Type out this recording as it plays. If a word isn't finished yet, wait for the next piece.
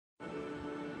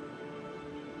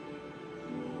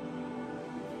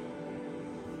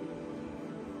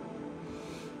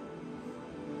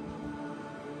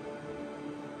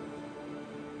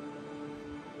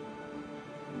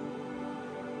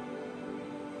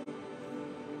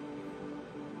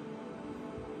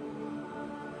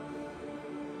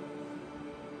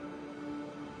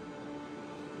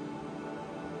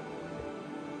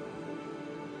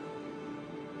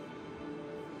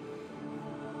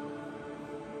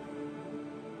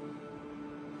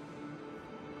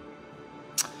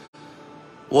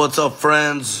What's up,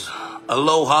 friends?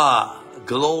 Aloha,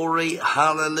 glory,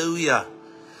 hallelujah.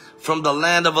 From the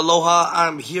land of Aloha,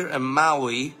 I'm here in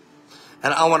Maui,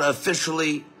 and I want to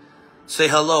officially say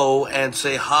hello and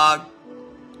say Hag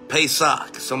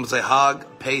Pesach. Someone say Hag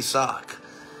Pesach.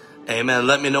 Amen.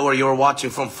 Let me know where you're watching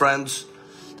from, friends.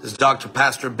 This is Dr.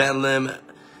 Pastor Ben Lim.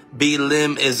 B.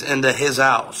 Lim is into his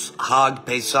house. Hag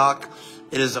Pesach.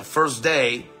 It is the first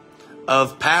day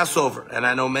of Passover. And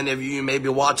I know many of you may be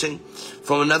watching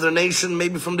from another nation,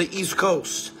 maybe from the East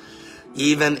Coast.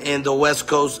 Even in the West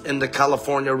Coast, in the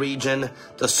California region,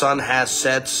 the sun has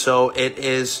set, so it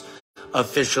is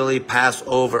officially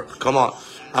Passover. Come on.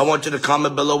 I want you to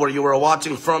comment below where you are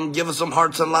watching from. Give us some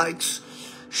hearts and likes.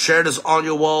 Share this on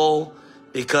your wall,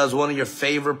 because one of your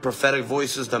favorite prophetic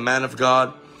voices, the man of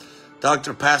God,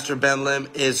 Dr. Pastor Ben Lim,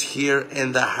 is here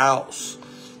in the house.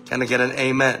 Can I get an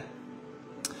amen?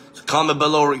 So comment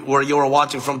below where you are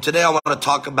watching from. Today I want to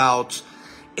talk about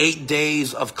 8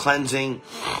 days of cleansing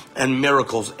and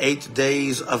miracles. 8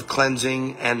 days of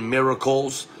cleansing and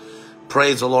miracles.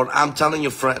 Praise the Lord. I'm telling you,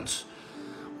 friends,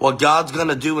 what God's going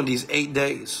to do in these 8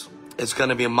 days, it's going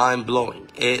to be mind-blowing.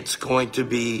 It's going to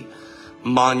be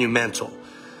monumental.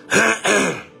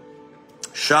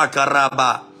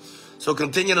 Shakaraba. So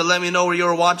continue to let me know where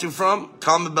you're watching from.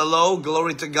 Comment below.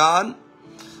 Glory to God.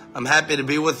 I'm happy to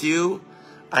be with you.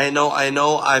 I know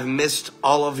I've missed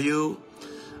all of you.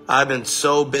 I've been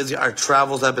so busy. Our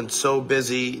travels have been so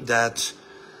busy that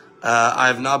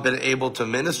I've not been able to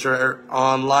minister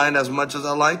online as much as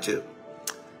I like to.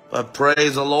 But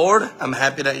praise the Lord. I'm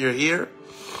happy that you're here.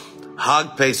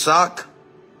 Hag Pesach.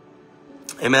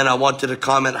 Amen. I want you to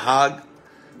comment Hag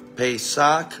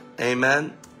Pesach.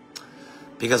 Amen.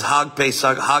 Because Hag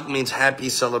Pesach, Hag means happy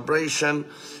celebration.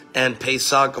 And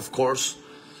Pesach, of course,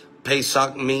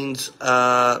 Pesach means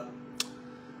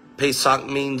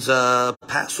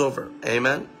Passover.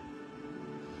 Amen.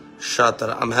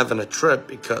 Shatara. I'm having a trip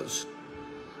because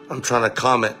I'm trying to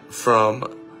comment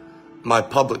from my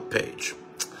public page.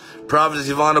 Prophetess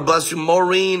Ivana, bless you.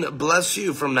 Maureen, bless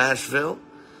you from Nashville.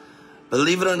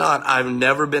 Believe it or not, I've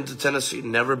never been to Tennessee,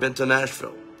 never been to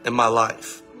Nashville in my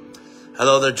life.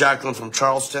 Hello there, Jacqueline from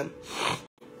Charleston.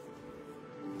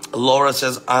 Laura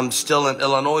says, I'm still in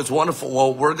Illinois. It's wonderful.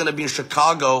 Well, we're going to be in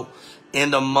Chicago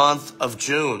in the month of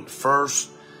June. First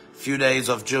few days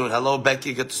of June. Hello,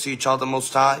 Becky. Good to see you, child of the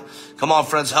Most High. Come on,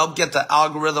 friends. Help get the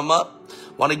algorithm up.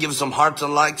 Want to give some hearts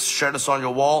and likes. Share this on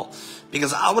your wall.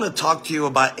 Because I want to talk to you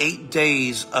about 8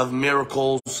 days of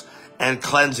miracles and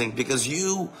cleansing. Because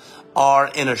you are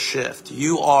in a shift.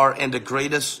 You are in the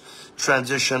greatest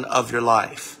transition of your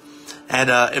life. And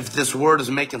if this word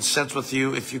is making sense with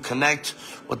you, if you connect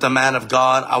with the man of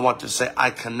God, I want to say, I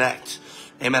connect.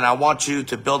 Amen. I want you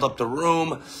to build up the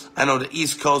room. I know the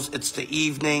East Coast, it's the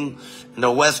evening. And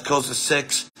the West Coast is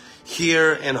 6.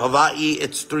 Here in Hawaii,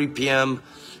 it's 3 p.m.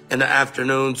 in the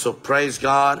afternoon. So praise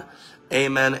God.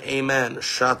 Amen. Amen.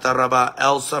 Shataraba.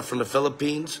 Elsa from the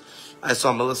Philippines. I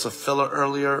saw Melissa Filler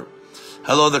earlier.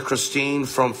 Hello there, Christine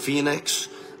from Phoenix.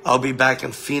 I'll be back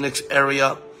in Phoenix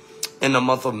area in the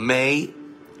month of May.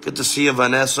 Good to see you,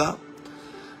 Vanessa.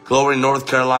 Glory, North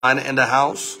Carolina in the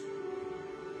house.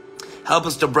 Help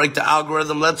us to break the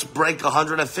algorithm. Let's break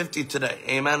 150 today.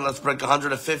 Amen. Let's break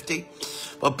 150.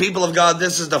 But people of God,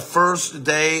 this is the first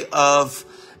day of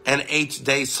an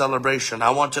 8-day celebration. I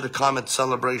want you to comment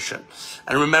celebration.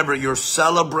 And remember, your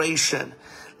celebration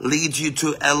leads you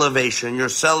to elevation. Your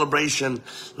celebration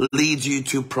leads you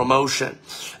to promotion.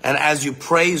 And as you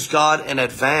praise God in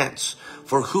advance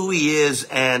for who he is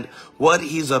and what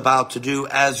he's about to do,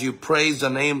 as you praise the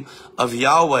name of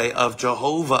Yahweh, of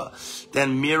Jehovah,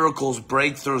 then miracles,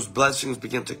 breakthroughs, blessings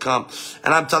begin to come.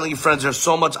 And I'm telling you, friends, there's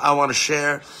so much I want to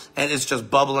share, and it's just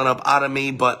bubbling up out of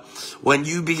me. But when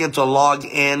you begin to log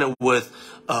in with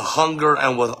hunger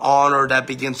and with honor, that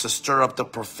begins to stir up the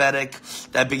prophetic,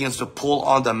 that begins to pull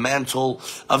on the mantle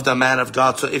of the man of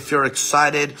God. So if you're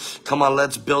excited, come on,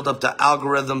 let's build up the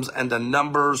algorithms and the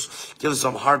numbers. Give us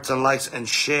some hearts and likes and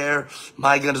share.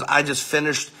 My goodness, I just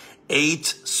finished 8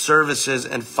 services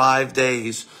in 5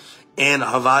 days in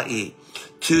Hawaii.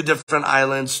 2 different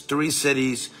islands, 3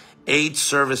 cities, 8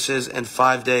 services in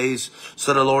 5 days.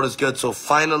 So the Lord is good. So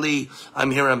finally,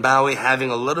 I'm here in Maui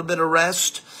having a little bit of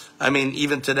rest. I mean,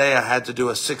 even today I had to do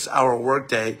a 6-hour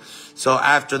workday. So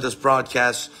after this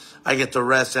broadcast, I get to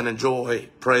rest and enjoy.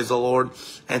 Praise the Lord.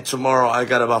 And tomorrow I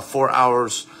got about 4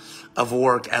 hours of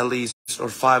work at least or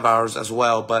 5 hours as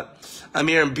well. But I'm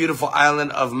here in beautiful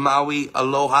island of Maui.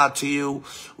 Aloha to you.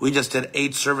 We just did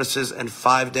 8 services in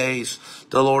 5 days.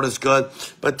 The Lord is good.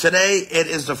 But today it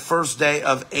is the first day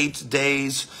of 8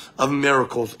 days of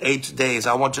miracles. 8 days.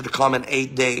 I want you to comment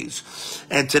 8 days.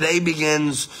 And today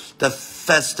begins the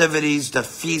festivities, the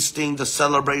feasting, the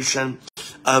celebration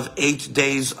of 8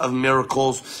 days of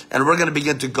miracles. And we're going to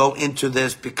begin to go into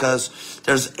this because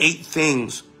there's 8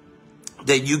 things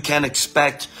that you can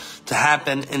expect to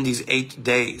happen in these 8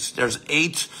 days. There's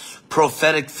 8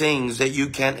 prophetic things that you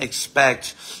can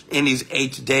expect in these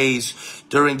 8 days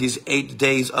during these 8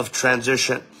 days of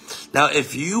transition. Now,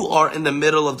 if you are in the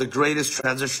middle of the greatest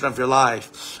transition of your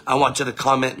life, I want you to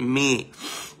comment me,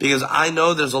 because I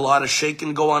know there's a lot of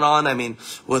shaking going on. I mean,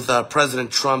 with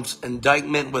President Trump's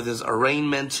indictment, with his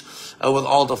arraignment, with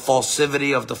all the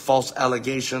falsity of the false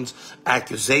allegations,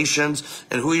 accusations,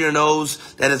 and who here knows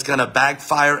that it's going to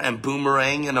backfire and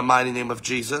boomerang in the mighty name of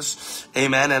Jesus.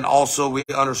 Amen. And also we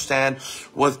understand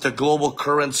with the global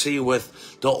currency,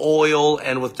 with the oil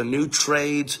and with the new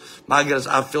trades, my goodness,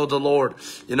 I feel the Lord,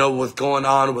 you know, with going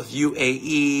on with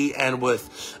UAE and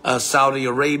with Saudi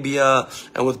Arabia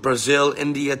and with Brazil,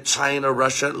 India, China,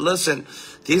 Russia. Listen,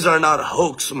 these are not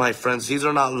hoax, my friends. These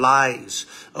are not lies.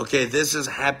 Okay, this is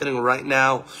happening right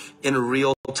now in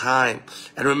real time.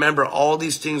 And remember, all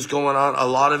these things going on, a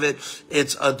lot of it,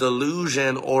 it's a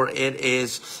delusion or it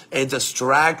is a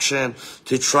distraction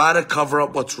to try to cover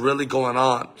up what's really going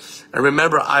on. And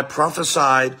remember, I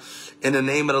prophesied in the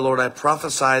name of the Lord, I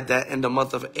prophesied that in the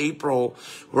month of April,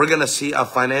 we're going to see a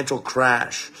financial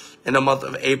crash. In the month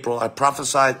of April, I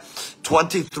prophesied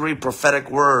 23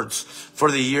 prophetic words for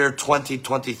the year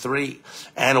 2023.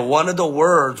 And one of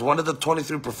the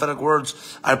 23 prophetic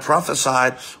words I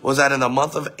prophesied was that in the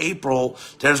month of April,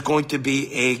 there's going to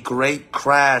be a great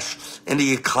crash in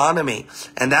the economy.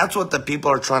 And that's what the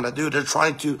people are trying to do. They're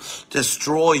trying to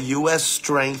destroy U.S.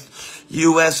 strength,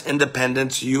 U.S.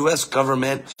 independence, U.S.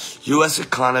 government, U.S.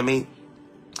 economy,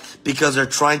 because they're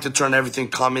trying to turn everything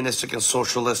communistic and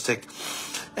socialistic.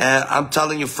 And I'm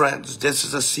telling you, friends, this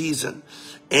is a season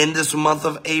in this month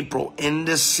of April, in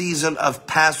this season of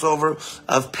Passover,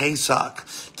 of Pesach.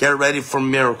 Get ready for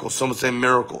miracles. Someone say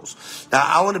miracles. Now,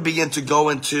 I want to begin to go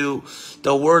into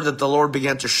the word that the Lord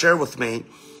began to share with me.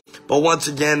 But once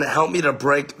again, help me to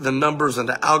break the numbers and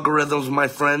the algorithms, my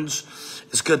friends.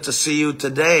 It's good to see you.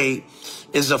 Today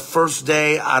is the first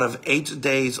day out of 8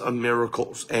 days of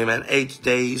miracles. Amen. 8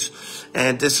 days.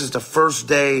 And this is the first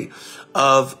day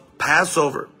of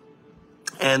Passover.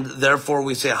 And therefore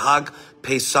we say Hag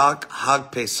Pesach,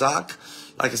 Hag Pesach.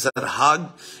 Like I said, Hag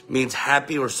means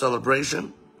happy or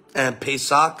celebration. And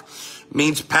Pesach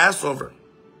means Passover.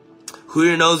 Who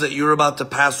here knows that you're about to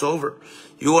pass over?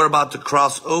 You are about to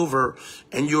cross over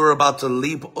and you are about to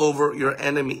leap over your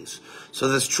enemies. So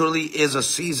this truly is a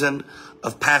season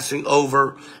of passing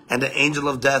over, and the angel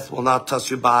of death will not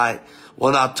touch you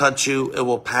will not touch you. It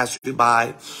will pass you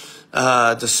by.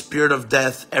 The spirit of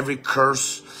death, every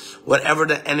curse, whatever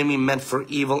the enemy meant for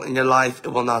evil in your life, it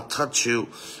will not touch you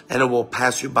and it will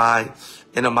pass you by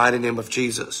in the mighty name of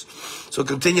Jesus. So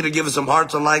continue to give us some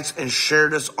hearts and likes and share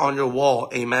this on your wall.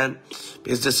 Amen.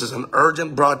 Because this is an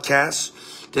urgent broadcast.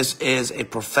 This is a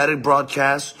prophetic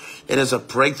broadcast. It is a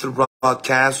breakthrough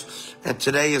broadcast. And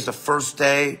today is the first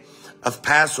day of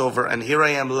Passover. And here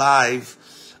I am live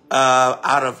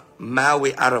out of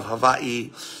Maui, out of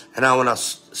Hawaii. And I want to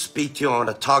speak to you. I want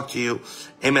to talk to you.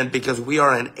 Amen. Because we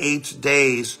are in 8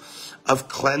 days of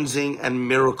cleansing and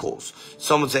miracles.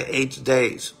 Someone say 8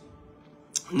 days.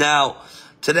 Now,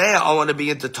 today I want to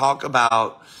begin to talk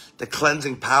about the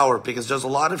cleansing power, because there's a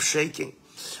lot of shaking.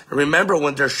 And remember,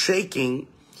 when there's shaking,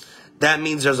 that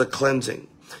means there's a cleansing.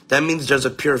 That means there's a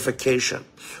purification.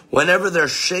 Whenever they're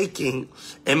shaking,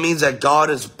 it means that God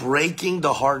is breaking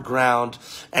the hard ground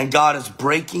and God is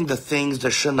breaking the things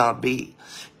that should not be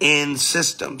in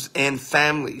systems, in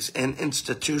families, in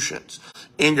institutions,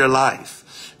 in your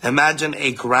life. Imagine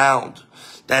a ground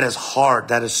that is hard,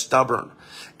 that is stubborn.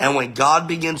 And when God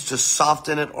begins to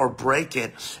soften it or break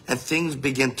it and things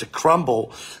begin to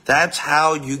crumble, that's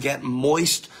how you get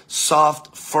moist,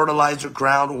 soft, fertilizer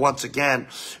ground once again.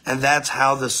 And that's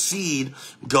how the seed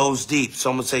goes deep.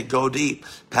 Someone say, go deep,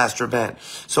 Pastor Ben.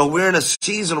 So we're in a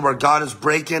season where God is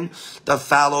breaking the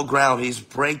fallow ground. He's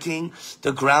breaking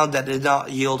the ground that did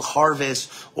not yield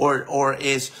harvest or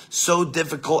is so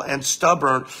difficult and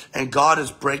stubborn. And God is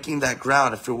breaking that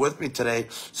ground. If you're with me today,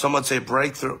 someone say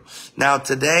breakthrough. Now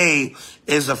today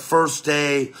is the first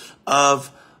day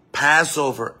of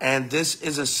Passover, and this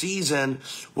is a season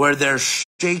where there's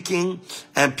shaking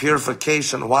and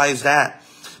purification. Why is that?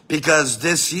 because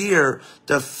this year,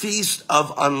 the Feast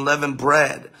of Unleavened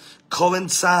Bread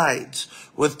coincides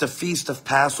with the Feast of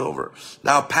Passover.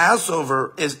 Now,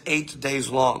 Passover is 8 days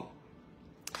long.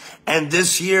 And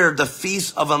this year, the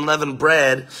Feast of Unleavened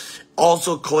Bread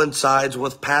also coincides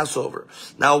with Passover.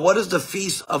 Now, what is the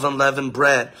Feast of Unleavened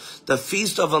Bread? The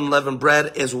Feast of Unleavened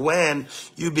Bread is when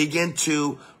you begin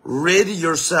to rid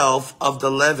yourself of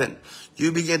the leaven.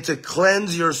 You begin to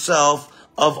cleanse yourself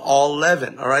of all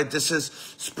leaven. All right. This is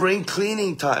spring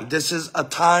cleaning time. This is a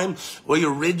time where you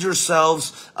rid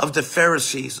yourselves of the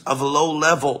Pharisees, of low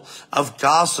level, of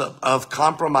gossip, of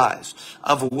compromise,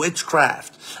 of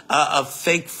witchcraft, of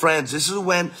fake friends. This is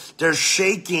when there's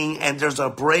shaking and there's a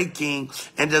breaking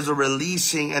and there's a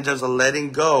releasing and there's a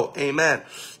letting go. Amen.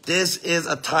 This is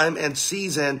a time and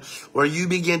season where you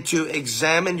begin to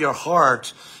examine your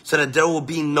heart so that there will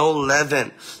be no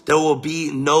leaven. There will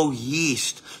be no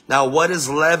yeast. Now, what is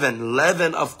leaven?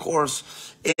 Leaven, of course,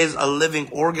 is a living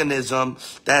organism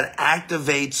that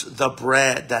activates the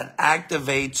bread, that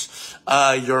activates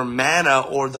your manna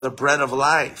or the bread of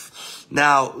life.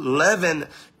 Now, leaven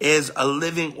is a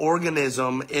living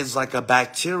organism, is like a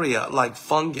bacteria, like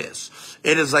fungus.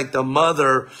 It is like the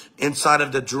mother inside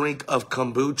of the drink of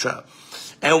kombucha.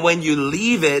 And when you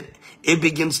leave it, it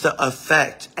begins to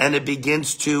affect and it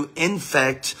begins to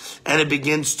infect and it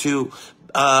begins to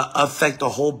affect the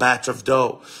whole batch of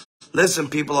dough. Listen,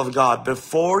 people of God,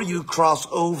 before you cross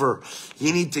over,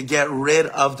 you need to get rid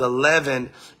of the leaven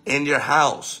in your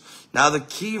house. Now, the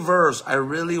key verse I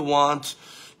really want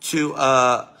to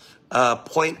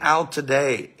point out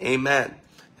today, amen.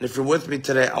 And if you're with me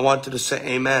today, I want you to say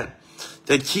amen.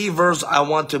 The key verse I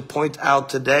want to point out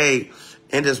today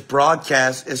in this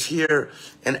broadcast is here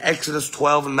in Exodus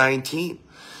 12:19.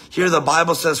 Here the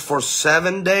Bible says, for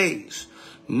 7 days,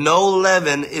 no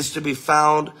leaven is to be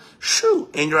found,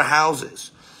 in your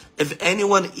houses. If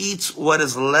anyone eats what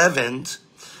is leavened,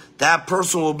 that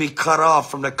person will be cut off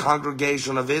from the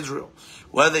congregation of Israel.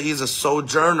 Whether he's a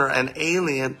sojourner, an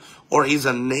alien, or he's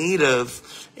a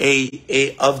native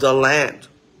of the land.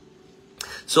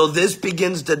 So this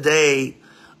begins the day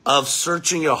of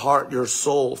searching your heart, your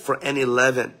soul for any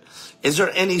leaven. Is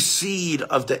there any seed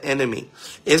of the enemy?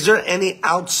 Is there any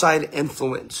outside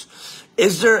influence?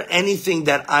 Is there anything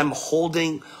that I'm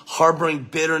holding, harboring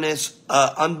bitterness,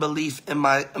 unbelief in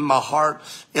my heart,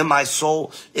 in my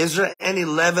soul? Is there any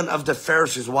leaven of the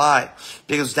Pharisees? Why?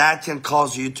 Because that can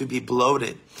cause you to be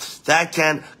bloated. That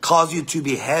can cause you to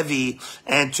be heavy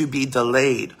and to be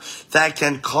delayed. That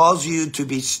can cause you to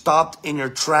be stopped in your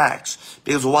tracks.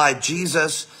 Because why?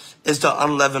 Jesus is the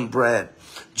unleavened bread.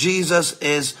 Jesus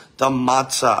is the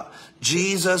matzah.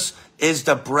 Jesus is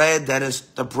the bread that is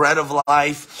the bread of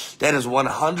life, that is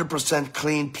 100%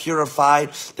 clean, purified.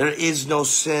 There is no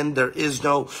sin. There is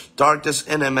no darkness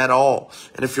in him at all.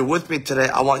 And if you're with me today,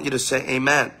 I want you to say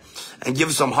amen. And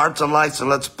give some hearts and lights, and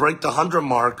let's break the 100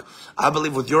 mark. I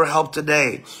believe with your help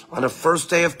today, on the first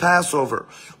day of Passover,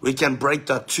 we can break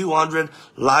the 200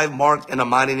 live mark in the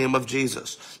mighty name of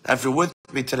Jesus. Now, if you're with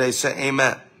me today, say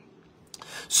amen.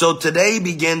 So today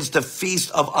begins the Feast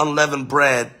of Unleavened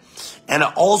Bread, and it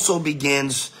also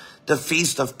begins the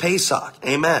Feast of Pesach.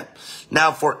 Amen.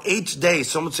 Now, for 8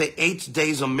 days, someone say 8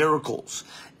 days of miracles.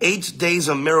 8 days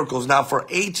of miracles. Now, for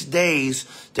 8 days,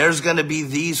 there's going to be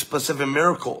these specific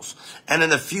miracles. And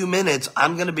in a few minutes,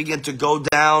 I'm going to begin to go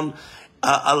down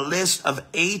a list of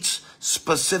 8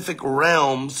 specific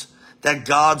realms that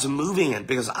God's moving in,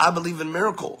 because I believe in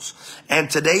miracles. And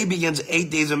today begins 8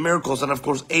 days of miracles. And of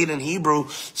course, 8 in Hebrew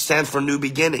stands for new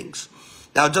beginnings.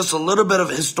 Now, just a little bit of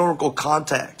historical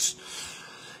context.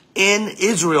 In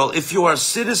Israel, if you are a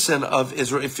citizen of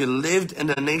Israel, if you lived in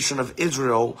the nation of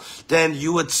Israel, then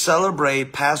you would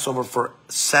celebrate Passover for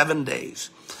 7 days.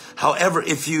 However,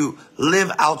 if you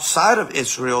live outside of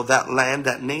Israel, that land,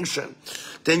 that nation,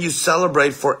 then you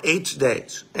celebrate for 8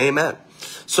 days. Amen.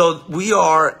 So we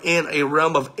are in a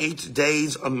realm of 8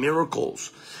 days of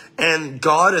miracles. And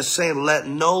God is saying, let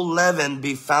no leaven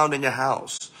be found in your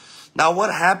house. Now,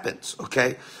 what happens,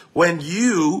 okay, when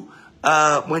you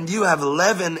have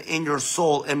leaven in your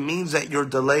soul, it means that you're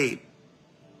delayed.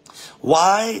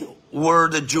 Why were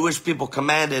the Jewish people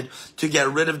commanded to get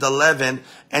rid of the leaven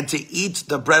and to eat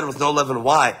the bread with no leaven?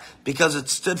 Why? Because it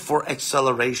stood for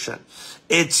acceleration.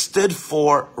 It stood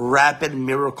for rapid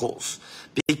miracles.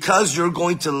 Because you're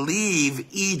going to leave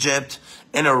Egypt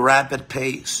in a rapid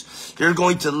pace. You're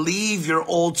going to leave your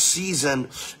old season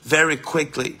very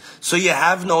quickly. So you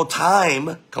have no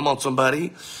time, come on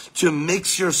somebody, to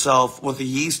mix yourself with the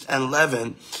yeast and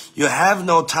leaven. You have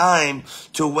no time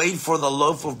to wait for the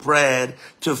loaf of bread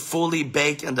to fully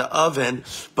bake in the oven.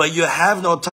 But you have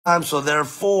no So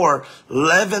therefore,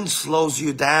 leaven slows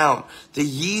you down. The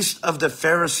yeast of the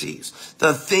Pharisees,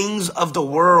 the things of the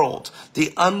world,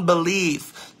 the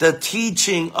unbelief, the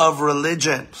teaching of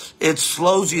religion, it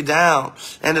slows you down.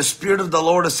 And the Spirit of the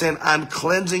Lord is saying, I'm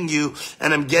cleansing you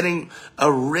and I'm getting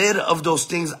rid of those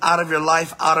things out of your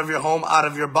life, out of your home, out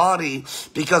of your body,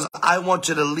 because I want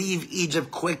you to leave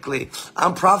Egypt quickly.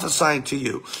 I'm prophesying to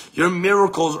you. Your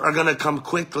miracles are going to come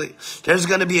quickly. There's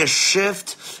going to be a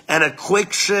shift and a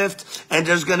quick shift, and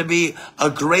there's going to be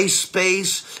a grace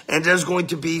space, and there's going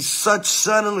to be such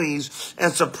suddenlies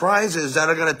and surprises that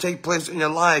are going to take place in your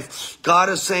life. God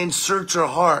is saying, search your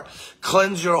heart,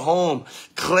 cleanse your home,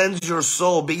 cleanse your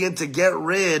soul, begin to get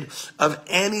rid of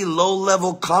any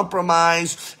low-level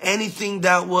compromise, anything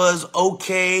that was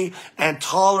okay and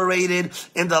tolerated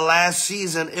in the last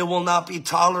season. It will not be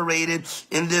tolerated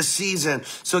in this season.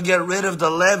 So get rid of the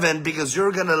leaven, because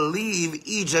you're going to leave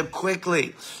Egypt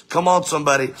quickly. Come on,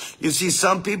 somebody. You see,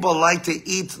 some people like to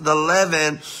eat the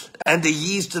leaven and the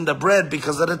yeast in the bread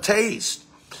because of the taste.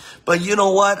 But you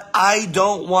know what? I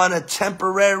don't want a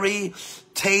temporary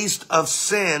taste of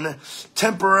sin,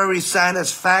 temporary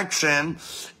satisfaction,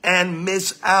 and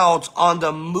miss out on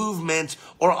the movement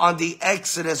or on the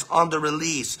exodus, on the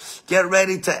release. Get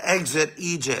ready to exit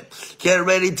Egypt. Get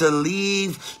ready to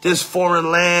leave this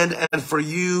foreign land, and for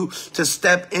you to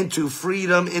step into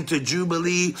freedom, into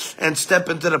jubilee, and step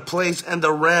into the place and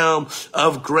the realm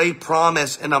of great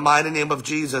promise in the mighty name of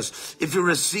Jesus. If you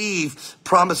receive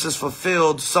promises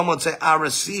fulfilled, someone say, I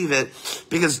receive it,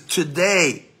 because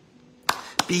today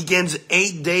begins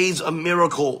 8 days of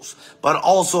miracles, but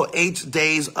also 8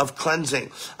 days of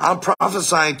cleansing. I'm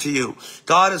prophesying to you.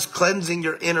 God is cleansing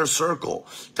your inner circle.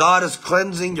 God is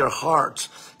cleansing your heart.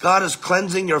 God is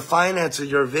cleansing your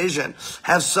finances, your vision.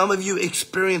 Have some of you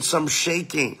experienced some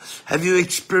shaking? Have you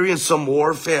experienced some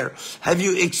warfare? Have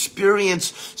you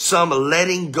experienced some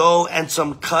letting go and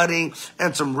some cutting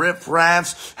and some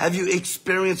riff-raffs? Have you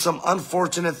experienced some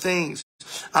unfortunate things?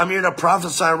 I'm here to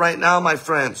prophesy right now, my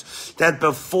friends, that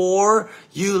before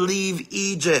you leave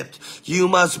Egypt, you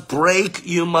must break,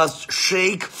 you must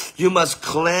shake, you must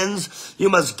cleanse, you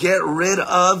must get rid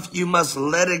of, you must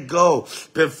let it go.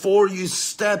 Before you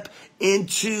step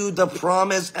into the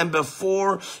promise and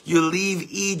before you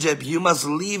leave Egypt, you must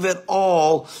leave it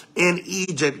all in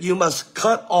Egypt. You must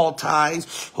cut all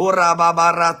ties.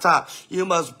 You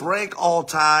must break all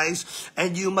ties,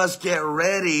 and you must get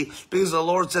ready, because the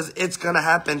Lord says it's going to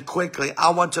happen quickly.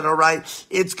 I want you to write,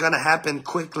 it's going to happen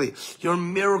quickly. Your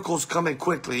miracles coming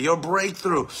quickly. Your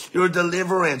breakthrough, your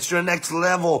deliverance, your next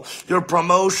level, your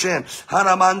promotion.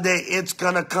 It's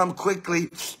going to come quickly.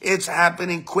 It's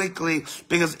happening quickly,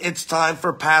 because it's time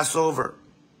for Passover.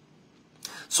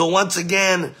 So once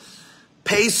again,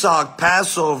 Pesach,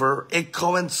 Passover, it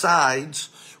coincides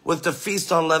with the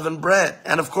Feast of Unleavened Bread.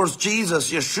 And of course,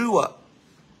 Jesus, Yeshua,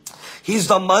 he's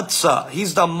the matzah.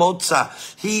 He's the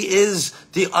motzah. He is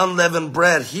the unleavened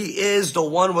bread. He is the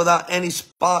one without any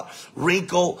spot,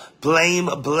 wrinkle, blame,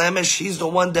 blemish. He's the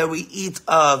one that we eat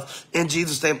of in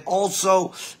Jesus' name.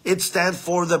 Also, it stands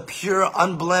for the pure,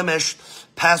 unblemished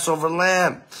Passover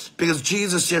lamb, because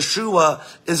Jesus, Yeshua,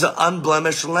 is an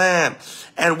unblemished lamb,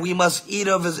 and we must eat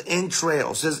of his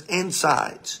entrails, his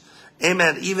insides.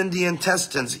 Amen. Even the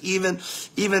intestines, even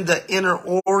the inner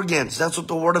organs. That's what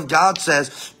the word of God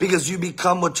says, because you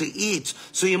become what you eat.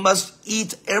 So you must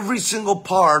eat every single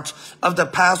part of the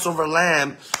Passover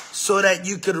lamb so that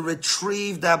you could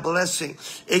retrieve that blessing,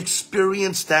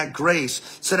 experience that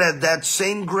grace, so that that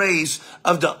same grace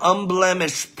of the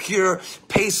unblemished, pure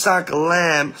Pesach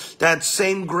lamb, that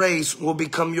same grace will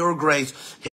become your grace.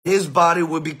 His body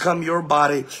will become your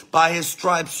body. By his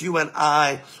stripes, you and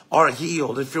I are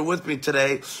healed. If you're with me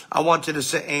today, I want you to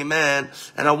say amen.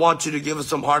 And I want you to give us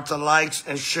some hearts and likes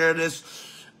and share this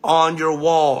on your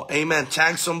wall. Amen.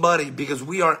 Tag somebody, because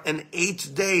we are in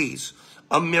 8 days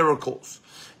of miracles,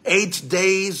 8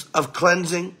 days of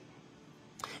cleansing,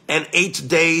 and 8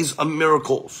 days of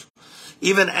miracles.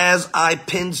 Even as I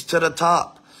pinned to the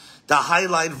top, the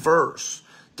highlight verse,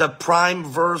 the prime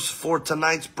verse for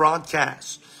tonight's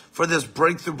broadcast, for this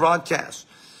breakthrough broadcast.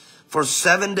 For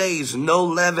 7 days, no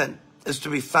leaven is to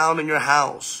be found in your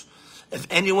house. If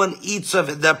anyone eats of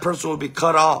it, that person will be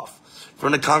cut off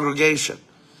from the congregation.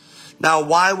 Now,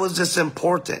 why was this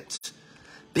important?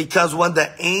 Because when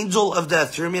the angel of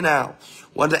death, hear me now,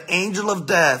 when the angel of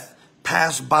death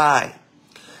passed by,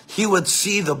 he would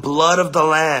see the blood of the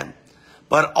lamb,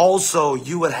 but also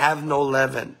you would have no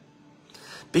leaven.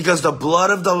 Because the blood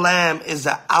of the lamb is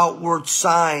the outward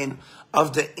sign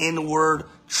of the inward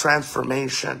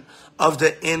transformation, of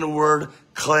the inward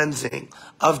cleansing,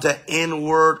 of the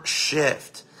inward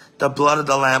shift. the blood of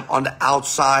the Lamb on the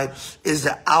outside is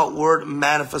the outward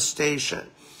manifestation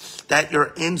that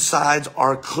your insides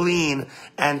are clean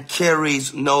and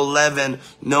carries no leaven,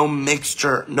 no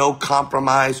mixture, no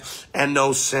compromise, and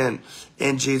no sin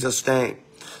in Jesus' name.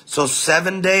 So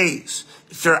 7 days.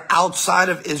 If you're outside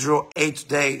of Israel, 8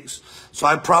 days. So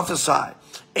I prophesy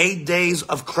 8 days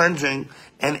of cleansing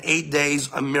and 8 days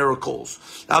of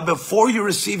miracles. Now, before you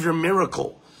receive your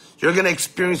miracle, you're going to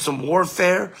experience some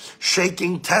warfare,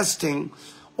 shaking, testing,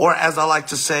 or as I like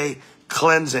to say,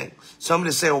 cleansing.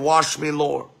 Somebody say, wash me,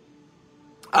 Lord.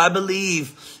 I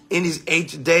believe in these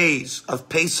 8 days of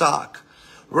Pesach,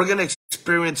 we're going to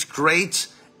experience great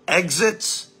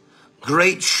exits,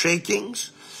 great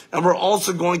shakings, and we're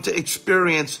also going to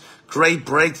experience great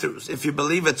breakthroughs. If you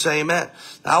believe it, say amen.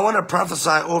 Now, I want to prophesy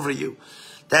over you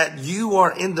that you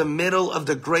are in the middle of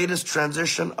the greatest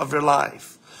transition of your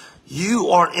life. You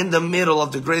are in the middle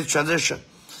of the greatest transition.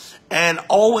 And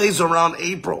always around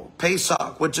April,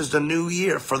 Pesach, which is the new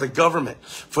year for the government,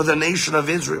 for the nation of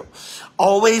Israel.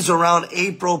 Always around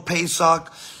April, Pesach,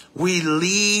 we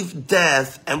leave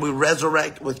death and we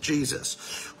resurrect with Jesus.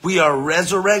 We are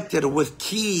resurrected with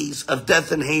keys of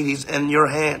death and Hades in your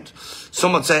hand.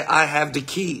 Someone say, I have the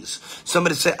keys.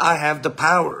 Somebody say, I have the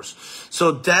powers.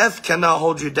 So death cannot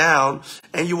hold you down,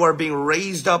 and you are being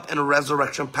raised up in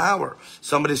resurrection power.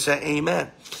 Somebody say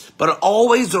amen. But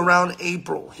always around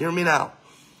April, hear me now,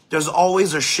 there's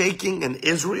always a shaking in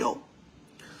Israel.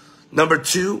 Number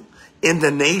 2, in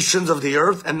the nations of the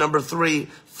earth. And number 3,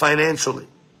 financially.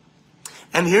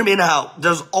 And hear me now,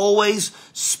 there's always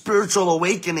spiritual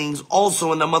awakenings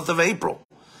also in the month of April.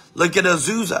 Look at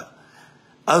Azusa.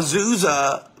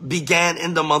 Azusa began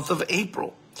in the month of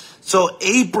April. So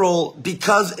April,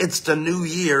 because it's the new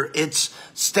year, it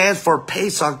stands for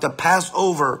Pesach, the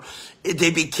Passover.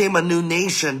 They became a new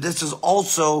nation. This is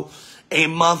also a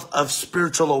month of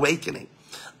spiritual awakening,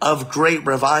 of great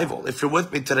revival. If you're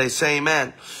with me today, say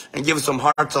amen. And give us some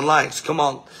hearts and likes. Come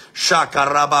on.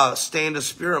 Shakaraba. Stay in the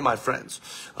spirit, my friends.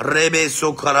 Rebe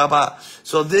sokaraba.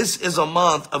 So this is a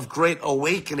month of great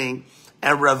awakening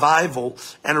and revival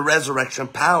and resurrection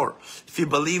power. If you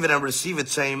believe it and receive it,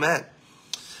 say amen.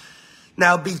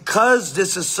 Now, because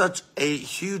this is such a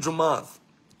huge month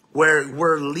where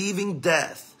we're leaving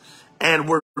death and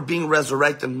we're being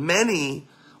resurrected, many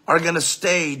are going to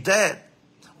stay dead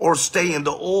or stay in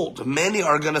the old. Many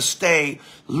are going to stay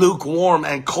lukewarm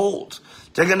and cold.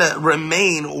 They're going to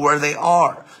remain where they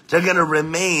are. They're going to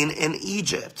remain in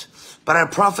Egypt. But I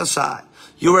prophesy,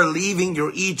 you are leaving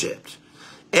your Egypt.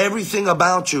 Everything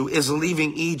about you is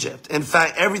leaving Egypt. In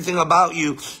fact, everything about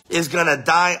you is going to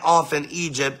die off in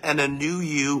Egypt, and a new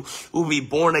you will be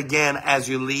born again as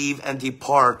you leave and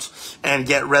depart and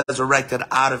get resurrected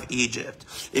out of Egypt.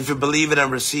 If you believe it and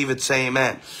receive it, say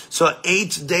amen. So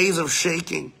 8 days of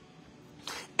shaking,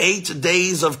 8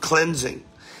 days of cleansing,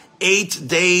 8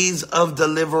 days of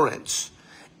deliverance,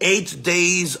 8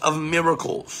 days of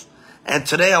miracles. And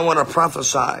today I want to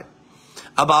prophesy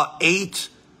about 8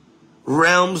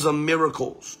 realms of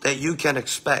miracles that you can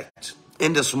expect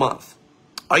in this month.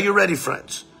 Are you ready,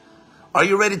 friends? Are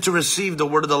you ready to receive the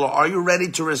word of the Lord? Are you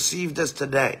ready to receive this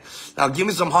today? Now give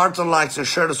me some hearts and likes and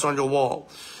share this on your wall,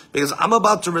 because I'm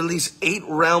about to release 8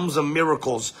 realms of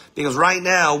miracles, because right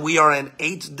now we are in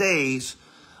 8 days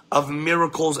of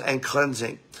miracles and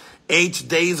cleansing. 8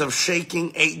 days of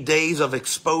shaking, 8 days of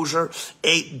exposure,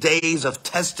 8 days of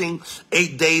testing,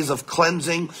 8 days of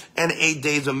cleansing, and 8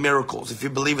 days of miracles. If you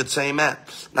believe it, say amen.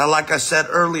 Now, like I said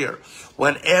earlier,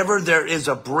 whenever there is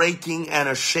a breaking and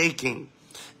a shaking,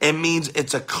 it means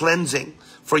it's a cleansing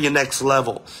for your next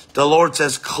level. The Lord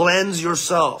says, cleanse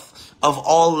yourself of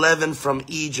all leaven from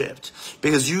Egypt,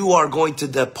 because you are going to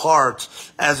depart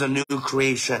as a new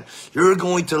creation. You're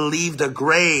going to leave the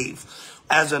grave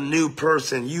as a new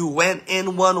person. You went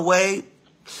in one way,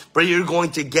 but you're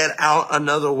going to get out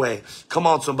another way. Come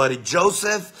on, somebody.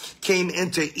 Joseph came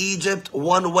into Egypt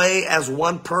one way as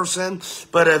one person,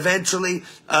 but eventually,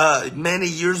 many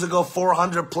years ago,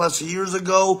 400 plus years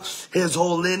ago, his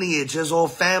whole lineage, his whole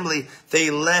family, they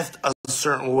left a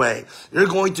certain way. You're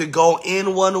going to go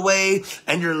in one way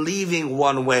and you're leaving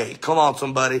one way. Come on,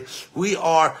 somebody. We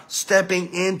are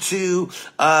stepping into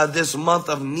this month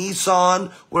of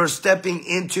Nisan. We're stepping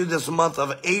into this month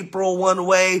of April one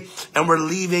way, and we're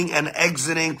leaving and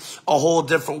exiting a whole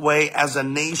different way as a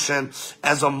nation,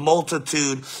 as a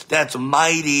multitude that's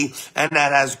mighty and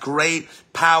that has great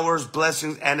powers,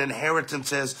 blessings, and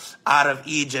inheritances out of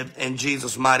Egypt in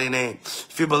Jesus' mighty name.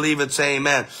 If you believe it, say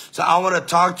amen. So I want to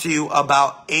talk to you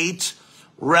about 8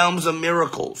 realms of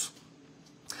miracles,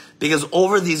 because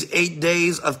over these 8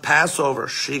 days of Passover,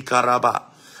 shikaraba,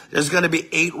 There's going to be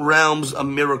 8 realms of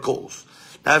miracles.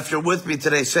 Now, if you're with me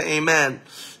today, say amen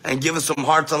and give us some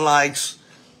hearts and likes.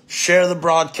 Share the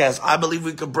broadcast. I believe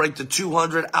we could break the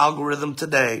 200 algorithm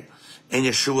today in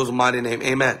Yeshua's mighty name.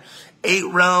 Amen.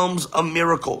 8 realms of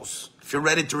miracles. If you're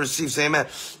ready to receive, say amen.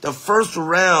 The first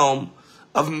realm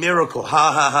of miracle,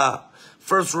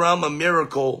 first realm of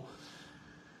miracles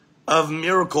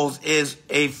is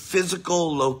a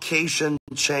physical location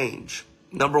change.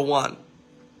 Number 1,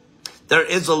 there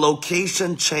is a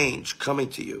location change coming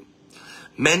to you.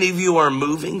 Many of you are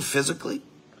moving physically.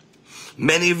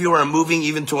 Many of you are moving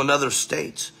even to another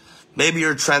state. Maybe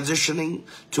you're transitioning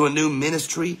to a new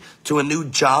ministry, to a new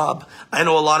job. I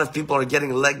know a lot of people are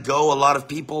getting let go. A lot of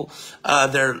people,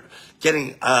 they're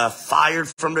getting fired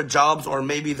from their jobs, or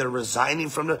maybe they're resigning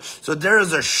from them. So there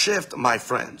is a shift, my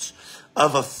friends,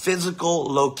 of a physical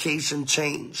location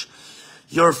change.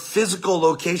 Your physical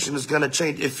location is going to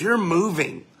change. If you're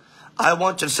moving, I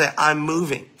want you to say, I'm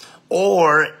moving.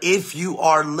 Or if you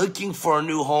are looking for a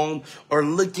new home or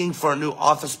looking for a new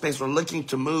office space or looking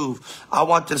to move, I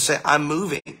want you to say, I'm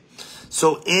moving.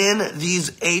 So in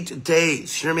these 8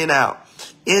 days, hear me now,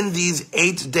 in these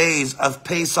 8 days of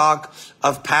Pesach,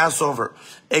 of Passover,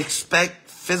 expect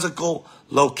physical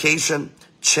location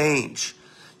change.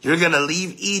 You're going to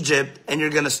leave Egypt and you're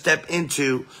going to step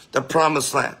into the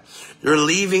promised land. You're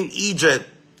leaving Egypt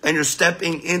and you're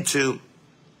stepping into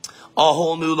a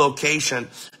whole new location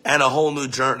and a whole new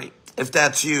journey. If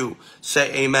that's you,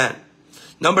 say amen.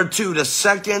 Number 2, the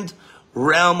second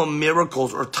realm of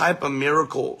miracles or type of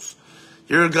miracles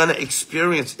you're going to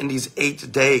experience in these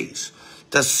 8 days.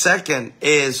 The second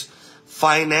is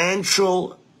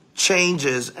financial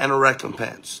changes and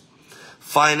recompense.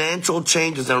 Financial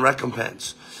changes and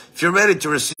recompense. If you're ready to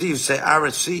receive, say, I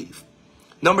receive.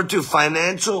 Number 2,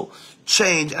 financial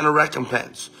change and a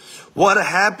recompense. What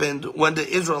happened when the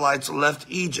Israelites left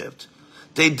Egypt?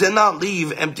 They did not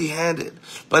leave empty-handed,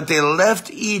 but they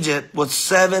left Egypt with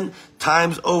 7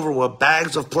 times over with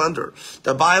bags of plunder.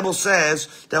 The Bible says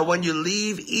that when you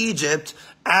leave Egypt,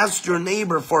 ask your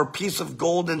neighbor for a piece of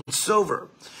gold and silver,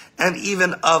 and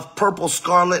even of purple,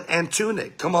 scarlet, and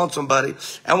tunic. Come on, somebody.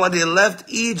 And when they left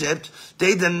Egypt,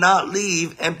 they did not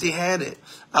leave empty-handed.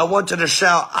 I want you to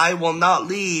shout, I will not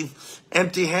leave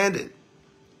empty-handed.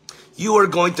 You are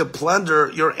going to plunder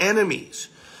your enemies.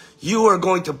 You are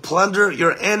going to plunder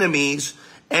your enemies,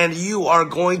 and you are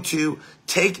going to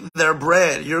take their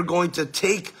bread. You're going to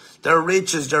take their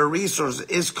riches, their resources.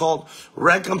 It's called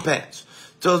recompense.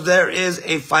 So there is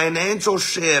a financial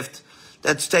shift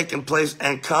that's taking place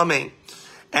and coming.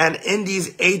 And in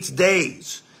these 8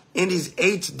 days,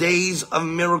 of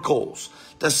miracles,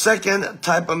 the second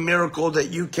type of miracle that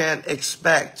you can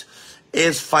expect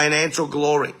is financial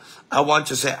glory. I want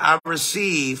you to say, I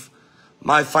receive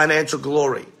my financial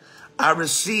glory. I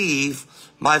receive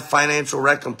my financial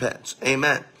recompense.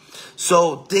 Amen.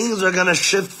 So things are going to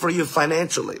shift for you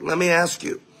financially. Let me ask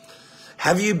you,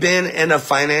 have you been in a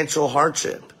financial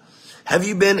hardship? Have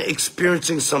you been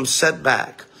experiencing some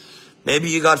setback? Maybe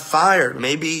you got fired.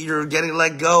 Maybe you're getting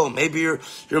let go. Maybe you're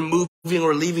moving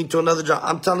or leaving to another job.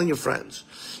 I'm telling you, friends,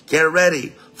 get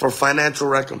ready for financial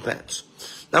recompense.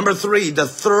 Number 3, the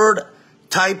third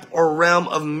type or realm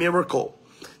of miracle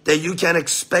that you can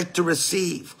expect to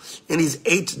receive in these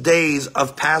 8 days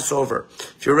of Passover.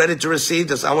 If you're ready to receive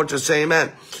this, I want you to say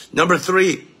amen. Number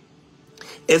 3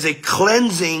 is a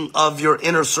cleansing of your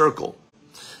inner circle.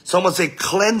 Someone say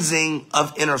cleansing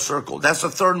of inner circle. That's the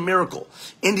third miracle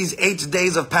in these 8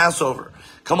 days of Passover.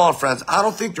 Come on, friends. I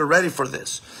don't think you're ready for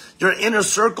this. Your inner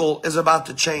circle is about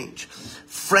to change.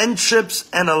 Friendships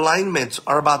and alignments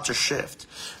are about to shift.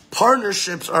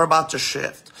 Partnerships are about to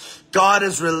shift. God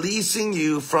is releasing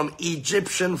you from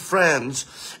Egyptian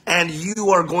friends, and you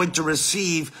are going to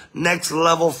receive next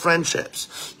level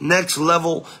friendships, next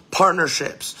level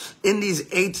partnerships. In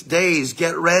these 8 days,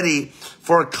 get ready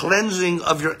for a cleansing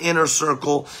of your inner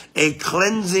circle, a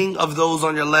cleansing of those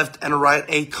on your left and right,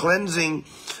 a cleansing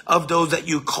of those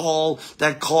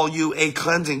that call you a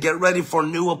cleansing. Get ready for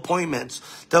new appointments,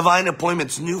 divine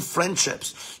appointments, new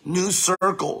friendships, new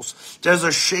circles. There's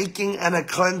a shaking and a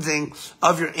cleansing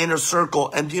of your inner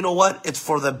circle. And you know what? It's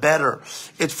for the better.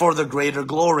 It's for the greater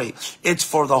glory. It's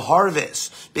for the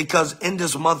harvest. Because in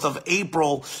this month of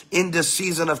April, in this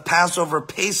season of Passover,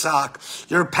 Pesach,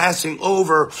 you're passing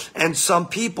over, and some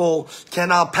people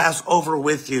cannot pass over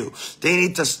with you. They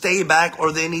need to stay back,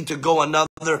 or they need to go another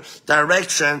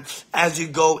direction as you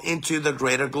go into the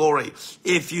greater glory.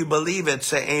 If you believe it,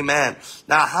 say amen.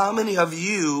 Now, how many of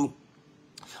you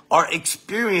are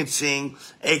experiencing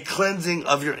a cleansing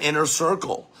of your inner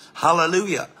circle?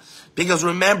 Hallelujah. Because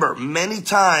remember, many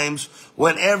times,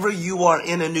 whenever you are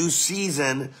in a new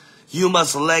season, you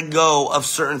must let go of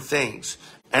certain things.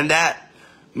 And that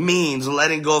means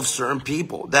letting go of certain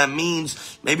people. That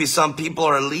means maybe some people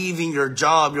are leaving your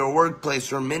job, your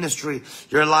workplace, your ministry,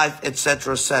 your life,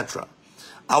 etc., etc.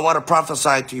 I want to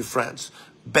prophesy to you, friends.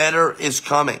 Better is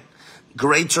coming.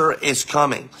 Greater is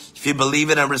coming. If you believe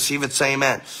it and receive it, say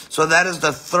amen. So that is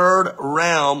the third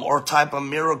realm or type of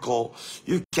miracle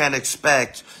you can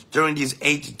expect during these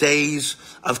 8 days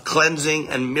of cleansing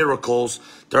and miracles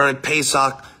during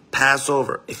Pesach,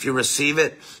 Passover. If you receive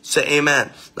it, say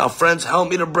amen. Now, friends, help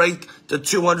me to break the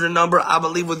 200 number. I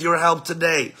believe with your help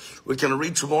today, we can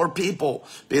reach more people,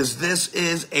 because this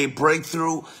is a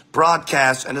breakthrough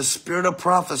broadcast, and the spirit of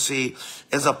prophecy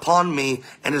is upon me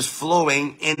and is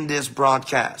flowing in this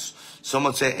broadcast.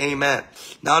 Someone say amen.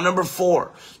 Now, number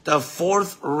 4, the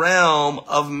fourth realm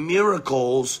of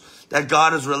miracles that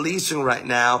God is releasing right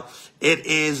now, it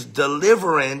is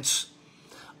deliverance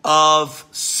of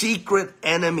secret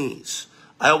enemies.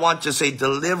 I want to say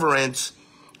deliverance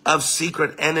of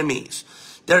secret enemies.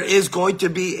 There is going to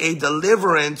be a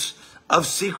deliverance of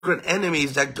secret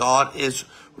enemies that God is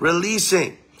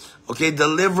releasing. Okay,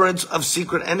 deliverance of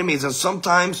secret enemies. And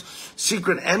sometimes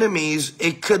secret enemies,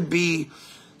 it could be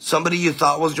somebody you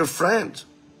thought was your friend.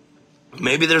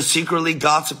 Maybe they're secretly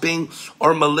gossiping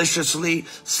or maliciously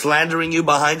slandering you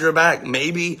behind your back.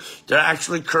 Maybe they're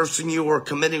actually cursing you or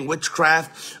committing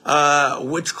witchcraft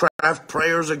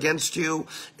prayers against you,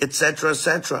 etc.,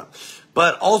 etc.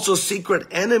 But also secret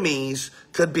enemies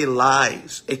could be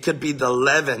lies. It could be the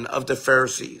leaven of the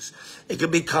Pharisees. It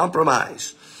could be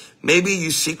compromise. Maybe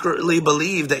you secretly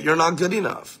believe that you're not good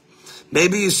enough.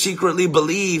 Maybe you secretly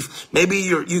believe, maybe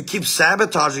you keep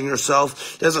sabotaging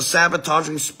yourself. There's a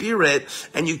sabotaging spirit,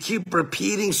 and you keep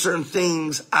repeating certain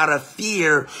things out of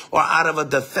fear or out of a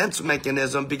defense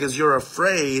mechanism because you're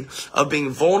afraid of being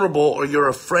vulnerable, or you're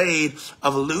afraid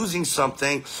of losing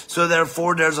something. So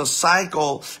therefore, there's a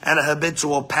cycle and a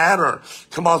habitual pattern.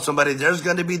 Come on, somebody. There's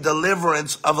going to be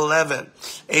deliverance of leaven,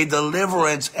 a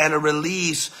deliverance and a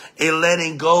release, a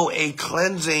letting go, a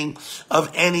cleansing of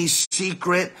any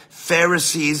secret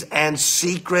Pharisees and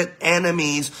secret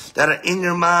enemies that are in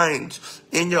your mind,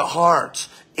 in your heart,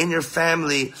 in your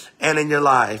family, and in your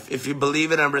life. If you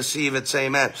believe it and receive it, say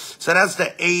amen. So that's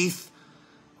the 8th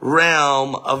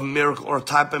realm of miracle, or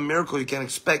type of miracle you can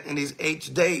expect in these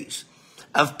 8 days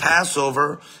of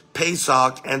Passover,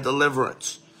 Pesach, and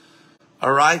deliverance.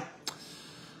 All right?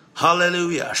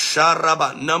 Hallelujah.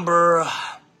 Sharaba.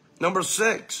 Number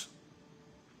 6.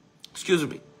 Excuse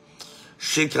me.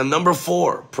 Shika, number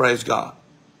 4, praise God.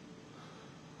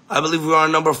 I believe we are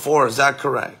on number 4. Is that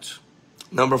correct?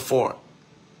 Number 4.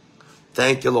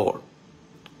 Thank you, Lord.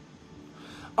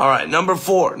 All right, number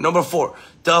 4.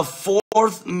 The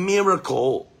fourth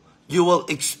miracle you will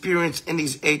experience in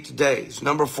these 8 days.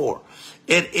 Number 4.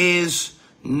 It is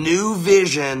new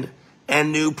vision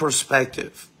and new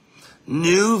perspective.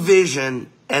 New vision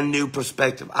and new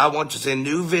perspective. I want to say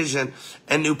new vision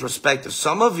and new perspective.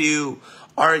 Some of you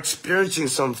are experiencing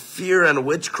some fear and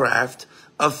witchcraft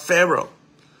of Pharaoh.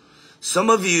 Some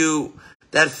of you,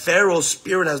 that Pharaoh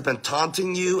spirit has been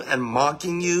taunting you and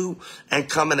mocking you and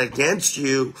coming against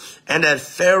you. And that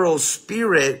Pharaoh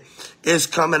spirit is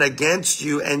coming against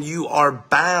you, and you are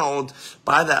bound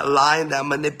by that lie and that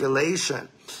manipulation.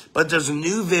 But there's a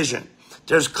new vision.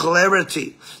 There's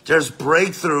clarity. There's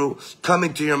breakthrough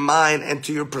coming to your mind and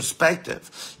to your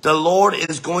perspective. The Lord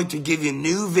is going to give you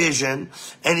new vision,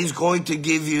 and He's going to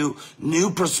give you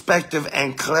new perspective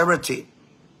and clarity.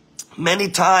 Many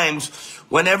times,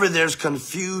 whenever there's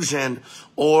confusion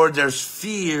or there's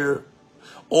fear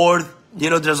or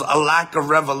there's a lack of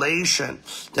revelation,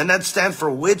 then that stands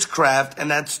for witchcraft,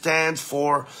 and that stands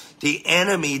for the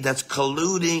enemy that's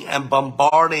colluding and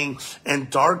bombarding and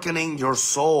darkening your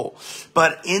soul.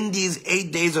 But in these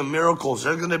 8 days of miracles,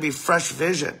 there's going to be fresh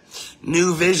vision,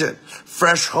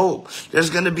 fresh hope. There's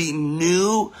going to be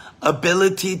new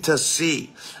ability to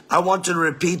see. I want you to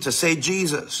repeat, to say,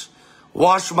 Jesus,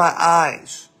 wash my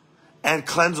eyes and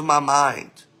cleanse my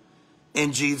mind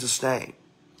in Jesus' name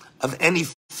of any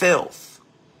filth,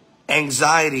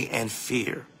 anxiety, and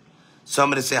fear.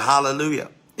 Somebody say hallelujah.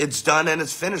 It's done and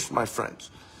it's finished, my friends.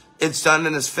 It's done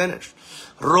and it's finished.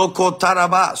 Roko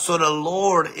taraba. So the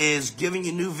Lord is giving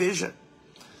you new vision.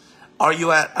 Are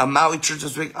you at a Maui church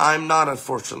this week? I'm not,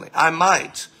 unfortunately. I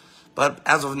might, but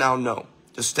as of now, no.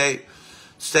 Just stay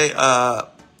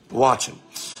watching.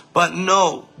 But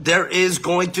no, there is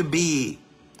going to be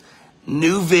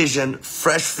new vision,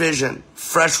 fresh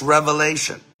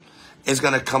revelation is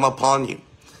going to come upon you.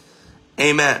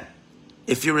 Amen.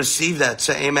 If you receive that,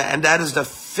 say amen. And that is the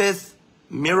fifth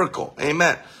miracle.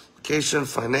 Amen. Location,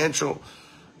 financial,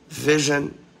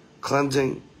 vision,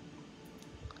 cleansing.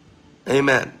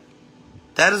 Amen.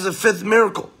 That is the fifth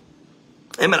miracle.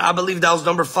 Amen. I believe that was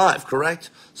number 5, correct?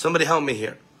 Somebody help me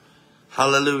here.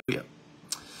 Hallelujah.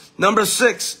 Number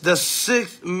 6, the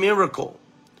 6th miracle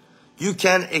you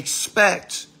can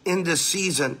expect in this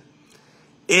season.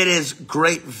 It is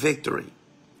great victory.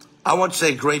 I want to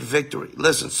say great victory.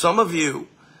 Listen, some of you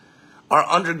are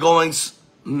undergoing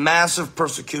massive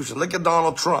persecution. Look at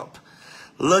Donald Trump.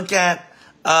 Look at,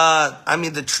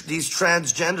 these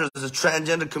transgenders, the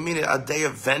transgender community, a day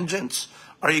of vengeance.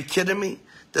 Are you kidding me?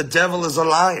 The devil is a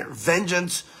liar.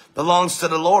 Vengeance belongs to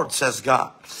the Lord, says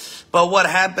God. But what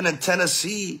happened in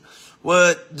Tennessee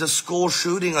with the school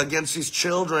shooting against these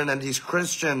children and these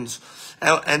Christians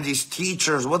and these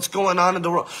teachers, what's going on in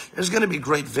the world? There's going to be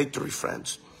great victory,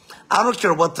 friends. I don't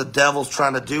care what the devil's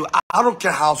trying to do. I don't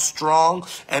care how strong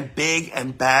and big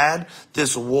and bad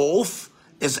this wolf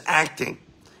is acting.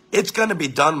 It's going to be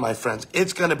done, my friends.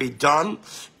 It's going to be done.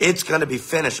 It's going to be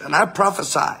finished. And I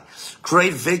prophesy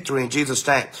great victory in Jesus'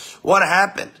 name. What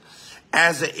happened?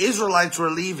 As the Israelites were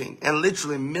leaving, and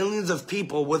literally millions of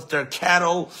people with their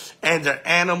cattle and their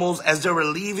animals, as they were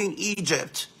leaving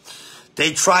Egypt,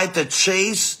 they tried to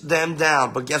chase them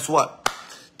down. But guess what?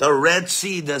 The Red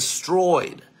Sea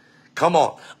destroyed. Come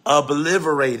on.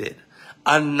 Obliterated.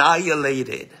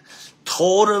 Annihilated.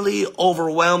 Totally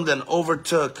overwhelmed and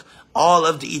overtook all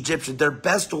of the Egyptians. Their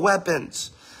best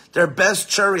weapons, their best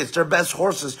chariots, their best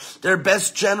horses, their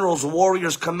best generals,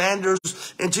 warriors,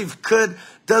 commanders, and chief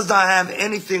does not have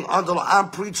anything on the line. I'm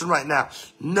preaching right now.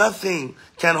 Nothing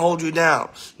can hold you down.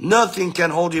 Nothing can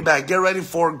hold you back. Get ready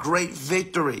for great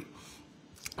victory.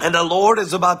 And the Lord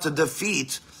is about to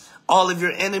defeat all of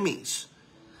your enemies.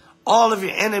 All of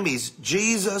your enemies.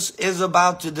 Jesus is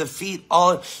about to defeat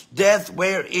all. Death,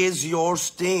 where is your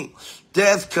sting?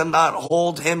 Death cannot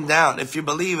hold him down. If you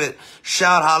believe it,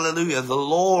 shout hallelujah. The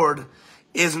Lord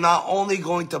is not only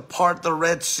going to part the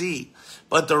Red Sea,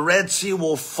 but the Red Sea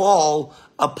will fall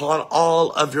upon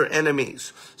all of your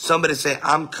enemies. Somebody say,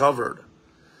 I'm covered.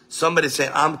 Somebody say,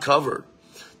 I'm covered.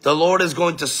 The Lord is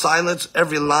going to silence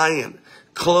every lion,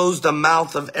 close the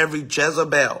mouth of every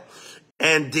Jezebel,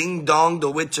 and ding dong,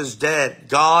 the witch is dead.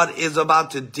 God is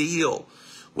about to deal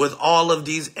with all of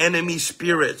these enemy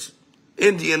spirits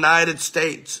in the United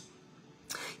States.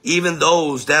 Even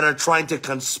those that are trying to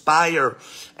conspire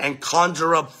and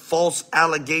conjure up false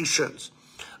allegations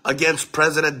against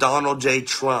President Donald J.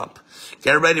 Trump.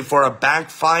 Get ready for a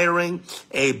backfiring,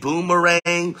 a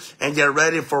boomerang, and get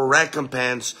ready for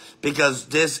recompense, because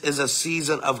this is a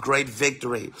season of great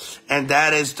victory. And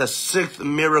that is the 6th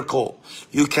miracle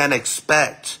you can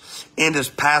expect in this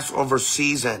Passover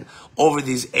season over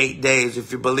these 8 days.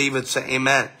 If you believe it, say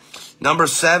amen. Number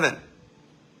 7,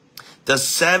 the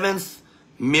 7th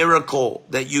miracle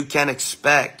that you can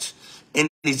expect in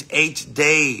these 8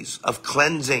 days of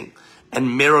cleansing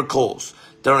and miracles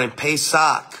during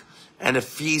Pesach and the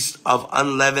Feast of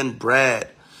Unleavened Bread.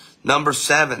 Number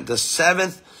 7, the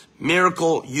 7th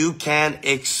miracle you can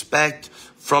expect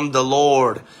from the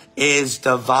Lord is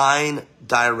divine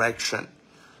direction.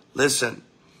 Listen,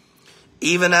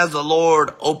 even as the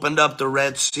Lord opened up the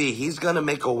Red Sea, he's going to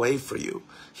make a way for you.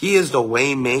 He is the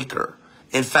way maker.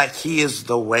 In fact, he is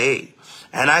the way.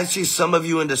 And I see some of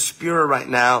you in the spirit right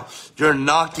now. You're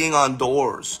knocking on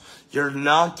doors. You're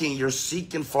knocking, you're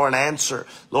seeking for an answer.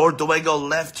 Lord, do I go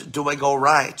left? Do I go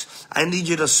right? I need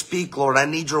you to speak, Lord. I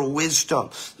need your wisdom.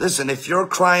 Listen, if you're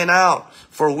crying out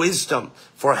for wisdom,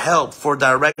 for help, for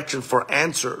direction, for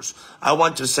answers, I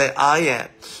want to say I am.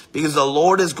 Because the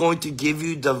Lord is going to give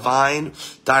you divine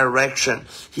direction.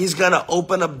 He's going to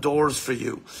open up doors for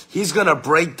you. He's going to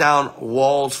break down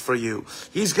walls for you.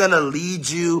 He's going to lead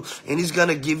you, and he's going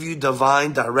to give you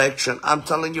divine direction. I'm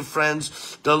telling you,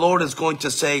 friends, the Lord is going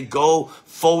to say, go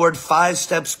forward 5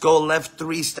 steps, go left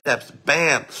 3 steps,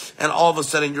 bam. And all of a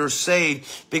sudden you're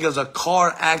saved, because a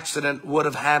car accident would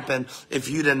have happened if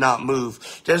you did not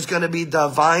move. There's going to be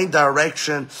divine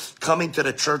direction coming to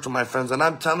the church, my friends. And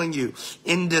I'm telling you,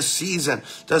 in this season,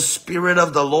 the Spirit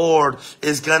of the Lord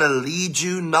is going to lead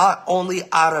you not only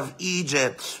out of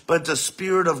Egypt, but the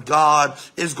Spirit of God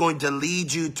is going to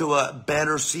lead you to a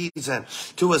better season,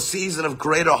 to a season of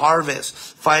greater harvest,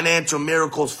 financial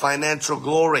miracles, financial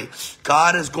glory.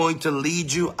 God is going to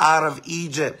lead you out of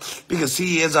Egypt, because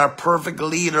he is our perfect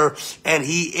leader, and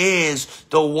he is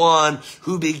the one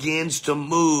who begins to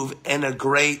move in a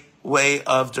great way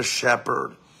of the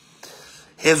shepherd.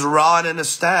 His rod and his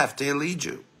staff, they lead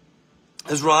you.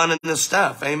 His rod and his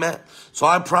staff, amen. So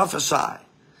I prophesy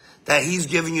that he's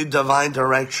giving you divine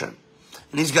direction,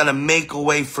 and he's going to make a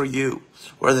way for you.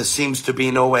 where there seems to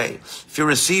be no way. If you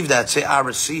receive that, say, I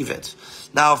receive it.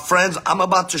 Now, friends, I'm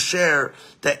about to share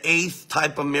the 8th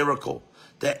type of miracle,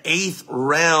 the 8th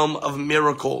realm of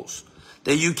miracles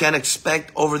that you can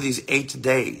expect over these 8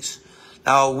 days.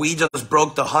 Now, we just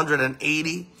broke the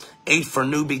 180, 8 for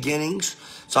new beginnings.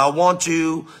 So I want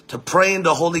you to pray in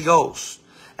the Holy Ghost.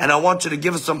 And I want you to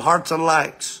give us some hearts and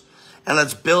likes. And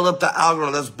let's build up the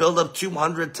algorithm. Let's build up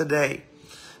 200 today.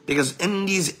 Because in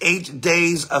these 8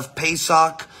 days of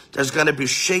Pesach, there's going to be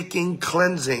shaking,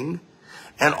 cleansing,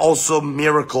 and also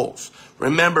miracles.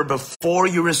 Remember, before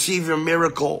you receive your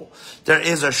miracle, there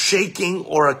is a shaking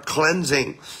or a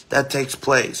cleansing that takes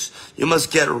place. You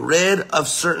must get rid of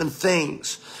certain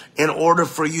things in order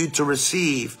for you to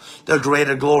receive the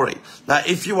greater glory. Now,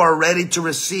 if you are ready to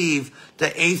receive the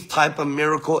 8th type of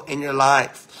miracle in your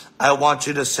life, I want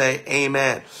you to say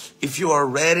amen. If you are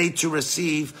ready to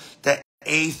receive the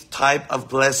 8th type of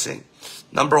blessing,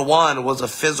 number 1 was a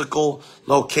physical,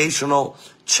 locational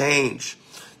change.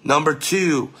 Number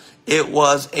 2, it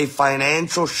was a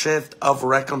financial shift of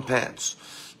recompense.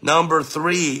 Number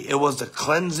 3, it was the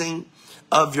cleansing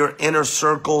of your inner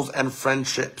circles and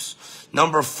friendships.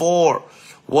 Number 4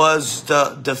 was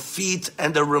the defeat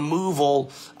and the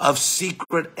removal of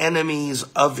secret enemies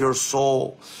of your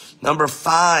soul. Number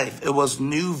 5, it was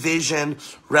new vision,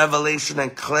 revelation,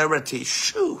 and clarity.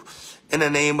 Shoo, in the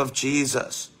name of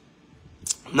Jesus.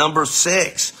 Number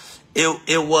 6,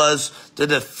 it was the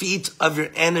defeat of your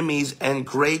enemies and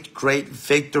great, great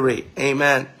victory.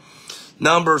 Amen.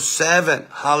 Number 7,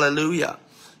 hallelujah.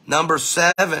 Number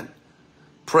 7,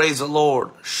 praise the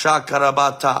Lord.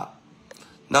 Shakarabata.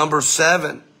 Number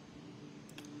 7,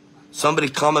 somebody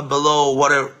comment below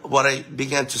what I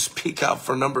began to speak out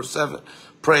for number 7.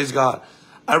 Praise God.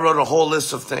 I wrote a whole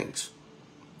list of things.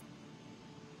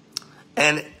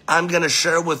 And I'm going to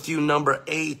share with you number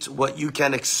 8, what you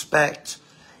can expect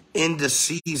in the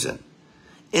season,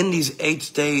 in these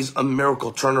 8 days of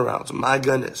miracle turnarounds. My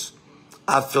goodness,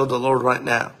 I feel the Lord right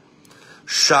now.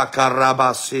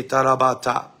 Shakarabasi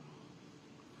tarabata.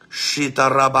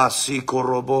 Shitarabasi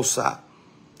korobosa.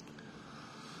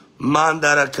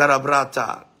 Mandara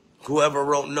karabrata. Whoever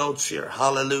wrote notes here,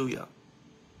 hallelujah.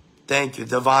 Thank you,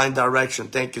 divine direction.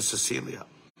 Thank you, Cecilia.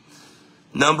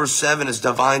 Number 7 is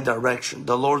divine direction.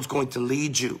 The Lord's going to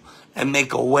lead you and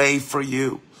make a way for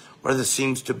you where there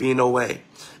seems to be no way.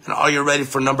 And are you ready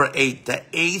for number 8? The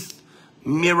 8th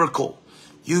miracle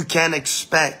you can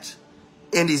expect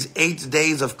in these 8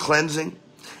 days of cleansing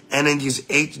and in these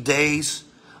 8 days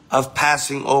of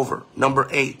passing over. Number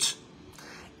 8,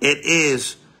 it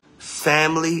is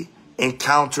family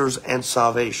encounters and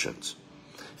salvations.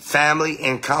 Family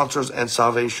encounters and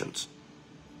salvations.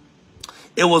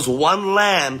 It was 1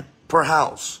 lamb per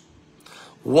house.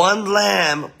 1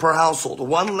 lamb per household.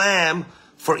 1 lamb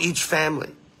for each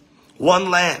family.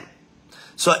 1 lamb.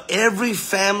 So every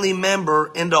family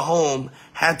member in the home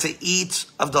had to eat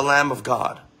of the Lamb of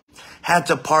God. Had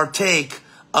to partake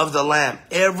of the lamb.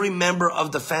 Every member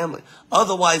of the family.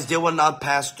 Otherwise, they would not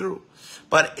pass through.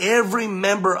 But every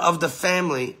member of the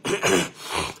family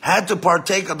had to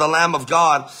partake of the Lamb of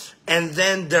God. And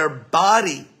then their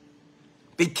body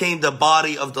became the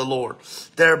body of the Lord.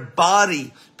 Their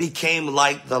body became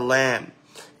like the lamb.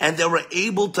 And they were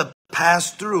able to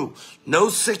pass through. No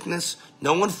sickness,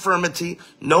 no infirmity,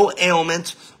 no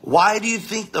ailment. Why do you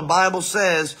think the Bible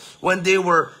says when they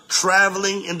were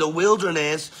traveling in the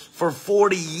wilderness for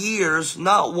 40 years,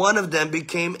 not one of them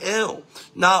became ill?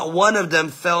 Not one of them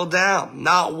fell down.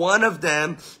 Not one of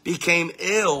them became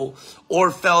ill or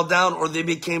fell down or they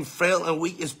became frail and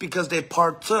weak. It's because they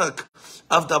partook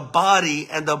of the body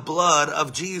and the blood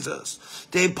of Jesus.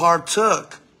 They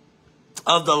partook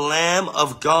of the Lamb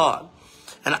of God.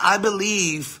 And I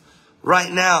believe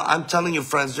right now, I'm telling you,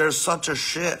 friends, there's such a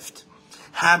shift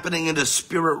happening in the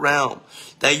spirit realm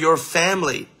that your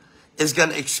family is going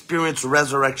to experience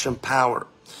resurrection power.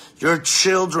 Your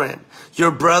children,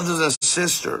 your brothers and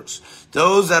sisters,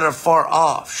 those that are far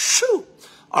off,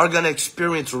 are going to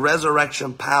experience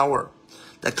resurrection power.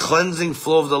 The cleansing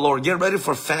flow of the Lord. Get ready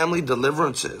for family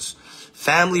deliverances,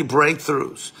 family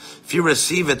breakthroughs. If you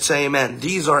receive it, say amen.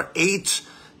 These are 8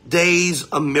 days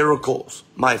of miracles,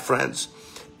 my friends.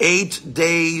 8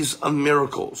 days of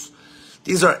miracles.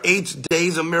 These are 8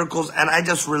 days of miracles, and I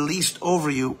just released over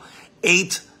you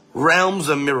 8 realms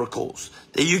of miracles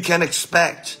that you can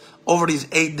expect over these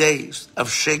 8 days of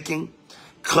shaking,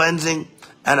 cleansing,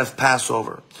 and of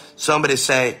Passover. Somebody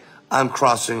say, I'm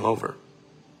crossing over.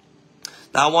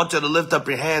 Now I want you to lift up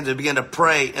your hands and begin to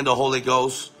pray in the Holy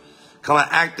Ghost. Come on,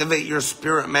 activate your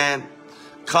spirit, man.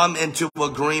 Come into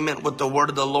agreement with the word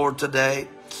of the Lord today.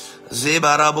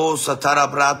 Zibarabo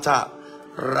satarabrata.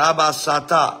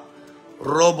 Rabasata.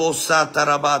 Robosata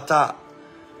rabata.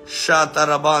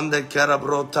 Shatarabande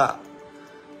karabrota.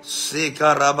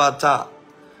 Sika rabata.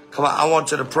 Come on, I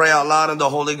want you to pray out loud in the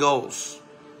Holy Ghost.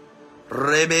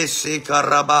 Rebe sika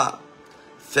raba.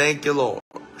 Thank you, Lord.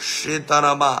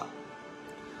 Shitaraba.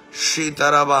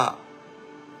 Shitaraba.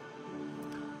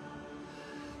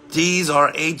 These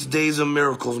are 8 days of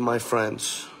miracles, my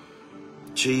friends.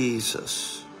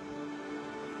 Jesus.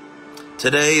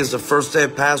 Today is the first day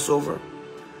of Passover.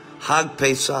 Hag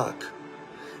Pesach.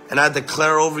 And I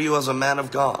declare over you as a man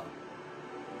of God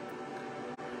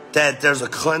that there's a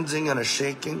cleansing and a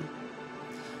shaking,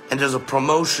 and there's a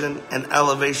promotion and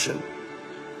elevation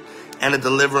and a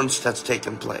deliverance that's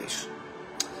taking place.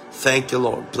 Thank you,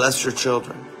 Lord. Bless your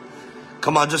children.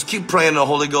 Come on, just keep praying in the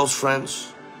Holy Ghost,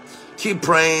 friends. Keep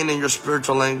praying in your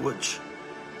spiritual language.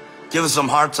 Give us some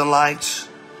hearts and lights.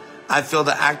 I feel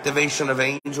the activation of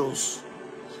angels.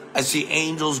 I see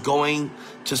angels going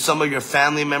to some of your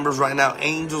family members right now.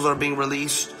 Angels are being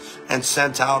released and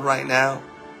sent out right now.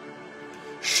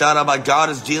 Shadabah, God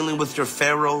is dealing with your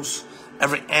pharaohs,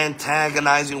 every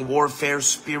antagonizing warfare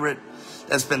spirit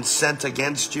that's been sent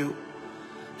against you.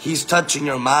 He's touching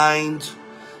your mind.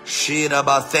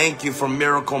 Shadabah, thank you for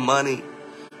miracle money,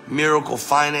 miracle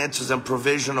finances, and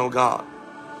provision, oh God.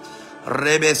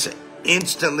 Rebes,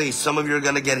 instantly, some of you are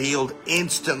going to get healed.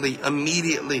 Instantly,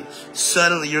 immediately,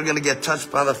 suddenly, you're going to get touched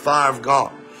by the fire of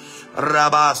God.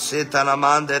 Rabba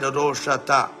setanamande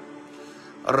dodoshata.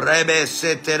 Rebe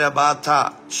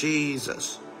seterabata.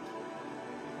 Jesus.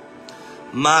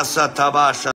 Masa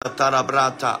tabasha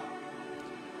tarabrata.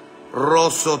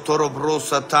 Rosso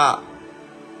torobrosata.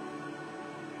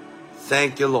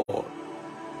 Thank you, Lord.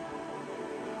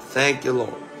 Thank you,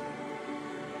 Lord.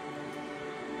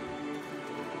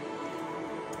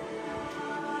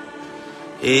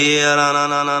 Era na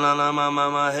na na na na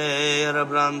mama hera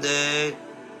brande.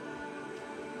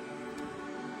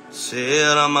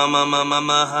 Sera mama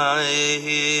mama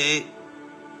hai.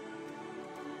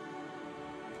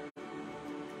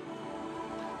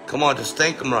 Come on, just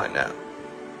thank him right now.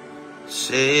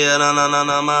 Sera na na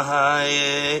na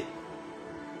mahai.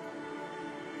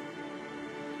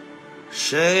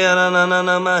 Sera na na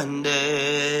na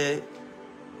mande.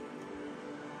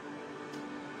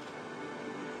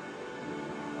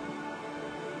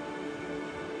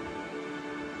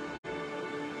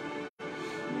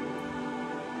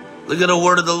 Look at the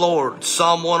word of the Lord.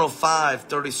 Psalm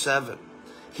 105:37.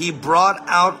 He brought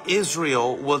out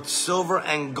Israel with silver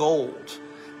and gold,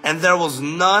 and there was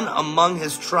none among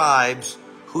his tribes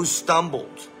who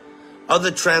stumbled.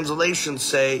 Other translations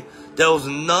say, there was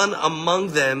none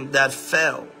among them that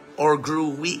fell or grew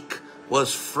weak,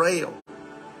 was frail.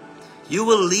 You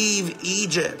will leave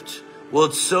Egypt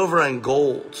with silver and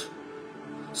gold.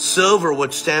 Silver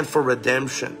would stand for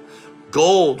redemption.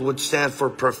 Gold would stand for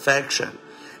perfection.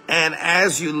 And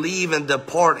as you leave and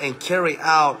depart and carry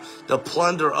out the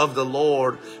plunder of the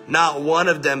Lord, not one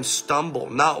of them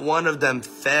stumbled, not one of them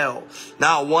fell,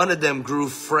 not one of them grew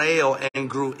frail and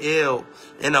grew ill,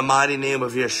 in the mighty name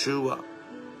of Yeshua.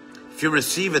 If you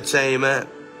receive it, say amen.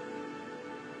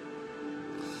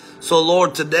 So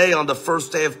Lord, today on the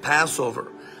first day of Passover,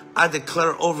 I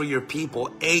declare over your people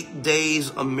 8 days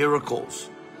of miracles,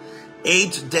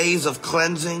 8 days of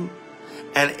cleansing,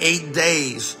 and 8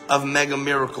 days of mega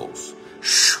miracles.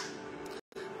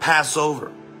 Passover.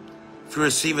 If you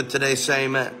receive it today, say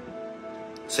amen.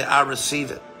 Say, I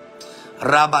receive it.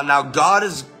 Rabba. Now God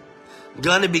is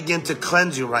going to begin to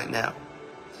cleanse you right now.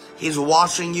 He's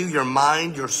washing you, your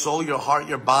mind, your soul, your heart,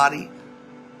 your body.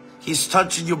 He's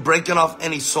touching you, breaking off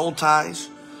any soul ties,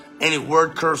 any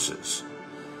word curses.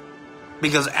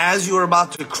 Because as you are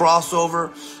about to cross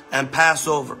over and pass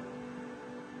over,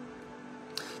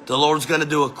 the Lord's going to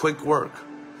do a quick work.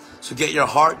 So get your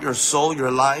heart, your soul, your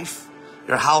life,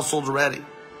 your household ready.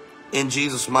 In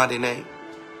Jesus' mighty name.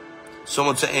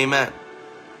 Someone say amen.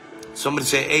 Somebody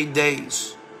say 8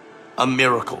 days of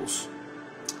miracles.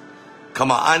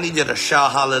 Come on, I need you to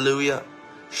shout hallelujah.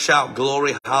 Shout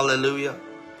glory, hallelujah.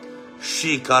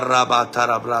 Shika rabba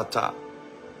tarabrata.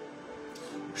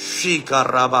 Shika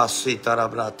rabba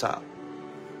sitarabrata.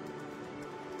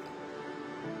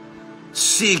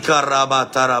 Sika rabba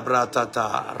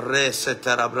tarabratata.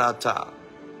 Resetarabrata.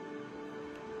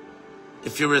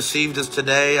 If you received this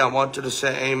today, I want you to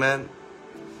say amen.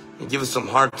 And give us some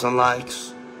hearts and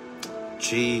likes.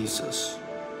 Jesus.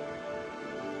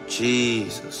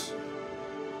 Jesus.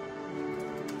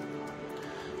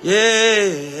 Yeah.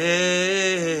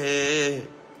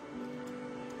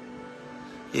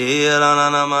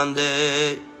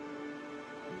 Irananamande.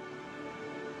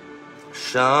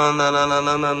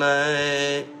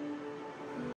 Shananananane.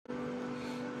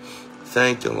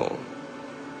 Thank you, Lord.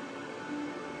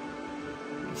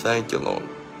 Thank you, Lord.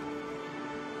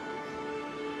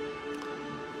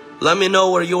 Let me know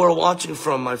where you are watching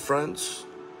from, my friends.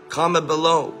 Comment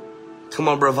below. Come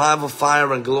on, revival,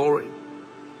 fire, and glory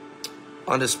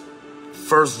on this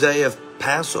first day of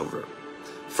Passover,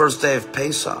 first day of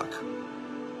Pesach.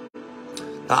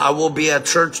 Now, I will be at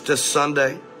church this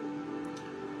Sunday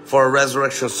for a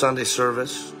Resurrection Sunday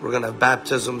service. We're going to have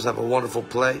baptisms, have a wonderful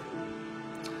play.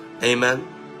 Amen.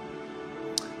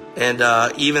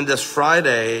 And even this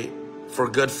Friday, for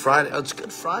Good Friday, oh, it's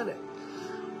Good Friday.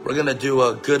 We're going to do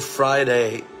a Good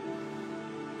Friday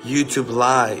YouTube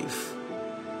Live.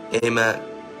 Amen.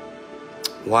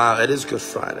 Wow, it is Good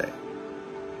Friday.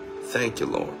 Thank you,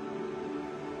 Lord.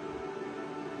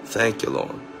 Thank you,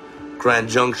 Lord. Grand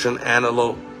Junction,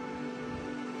 Antelope,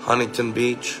 Huntington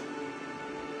Beach,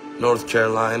 North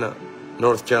Carolina,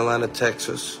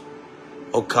 Texas,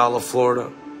 Ocala,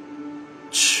 Florida,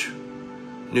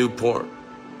 Newport.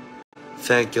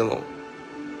 Thank you, Lord.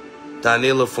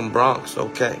 Danilo from Bronx.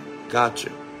 Okay, got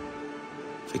you.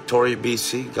 Victoria,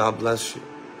 BC. God bless you.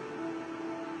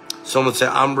 Someone say,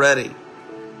 I'm ready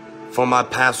for my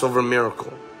Passover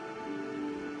miracle.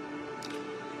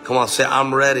 Come on, say,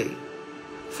 I'm ready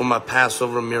for my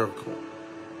Passover miracle.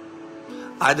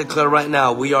 I declare right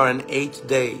now, we are in 8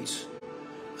 days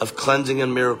of cleansing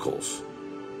and miracles.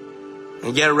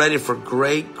 And get ready for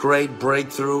great, great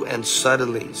breakthrough and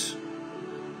suddenlies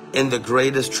in the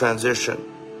greatest transition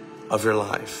of your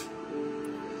life.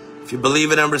 If you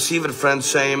believe it and receive it, friends,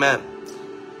 say amen.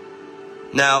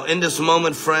 Now, in this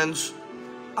moment, friends,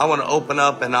 I want to open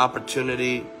up an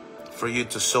opportunity for you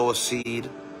to sow a seed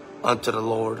unto the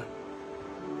Lord.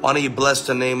 Why don't you bless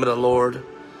the name of the Lord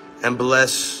and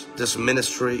bless this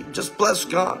ministry? Just bless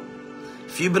God.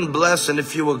 If you've been blessed and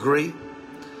if you agree,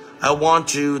 I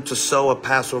want you to sow a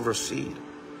Passover seed.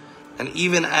 And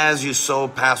even as you sow a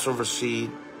Passover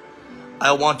seed,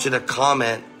 I want you to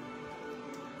comment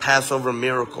Passover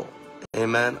miracle.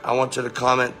 Amen. I want you to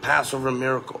comment Passover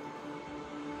miracle.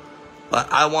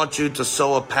 But I want you to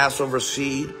sow a Passover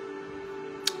seed.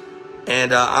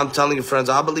 And I'm telling you, friends,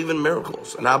 I believe in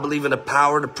miracles. And I believe in the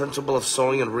power, the principle of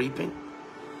sowing and reaping.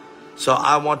 So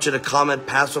I want you to comment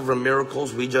Passover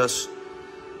miracles. We just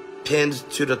pinned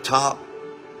to the top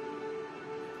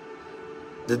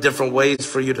the different ways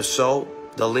for you to sow,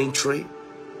 the link tree.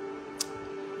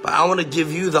 But I want to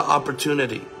give you the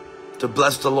opportunity to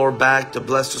bless the Lord back, to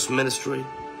bless this ministry,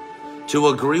 to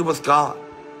agree with God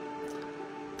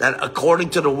that according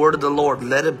to the word of the Lord,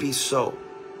 let it be so.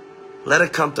 Let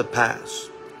it come to pass.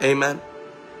 Amen.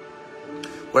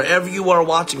 Wherever you are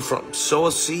watching from, sow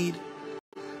a seed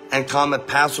and comment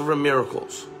Passover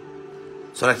miracles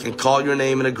so that I can call your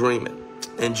name in agreement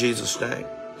in Jesus' name.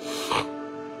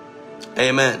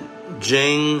 Amen.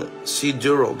 Jing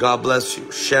Siduro, God bless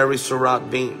you. Sherry Surratt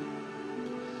Bean.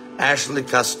 Ashley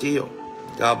Castillo,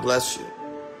 God bless you.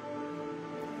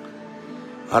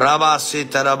 Rabba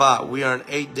Sitaraba, we are in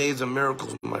 8 days of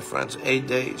miracles, my friends. 8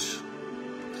 days.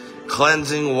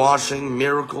 Cleansing, washing,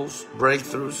 miracles,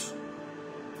 breakthroughs.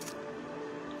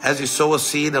 As you sow a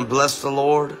seed and bless the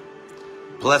Lord,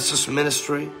 bless this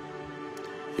ministry,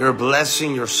 you're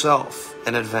blessing yourself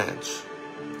in advance.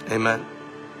 Amen.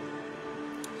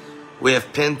 We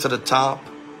have pinned to the top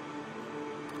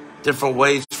different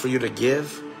ways for you to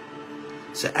give.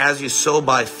 So as you sow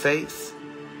by faith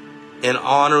in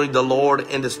honoring the Lord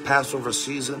in this Passover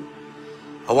season,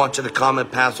 I want you to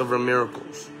comment Passover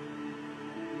miracles.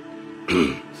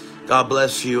 God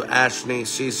bless you, Ashley,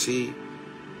 Cece,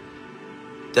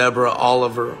 Deborah,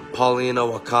 Oliver, Paulina,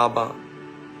 Wakaba,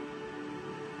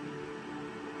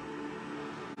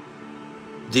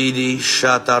 Didi,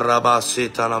 Shata,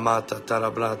 Rabasita, Namata,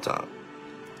 Tarabrata,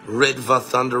 Ritva,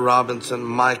 Thunder Robinson,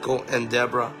 Michael, and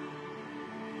Deborah.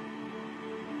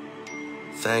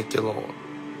 Thank you, Lord.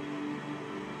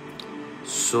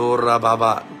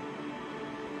 Surababat.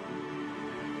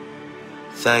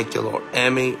 Thank you, Lord.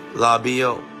 Emmy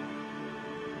Labio.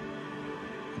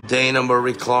 Dana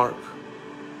Marie Clark.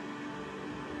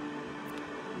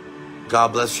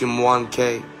 God bless you, Mwan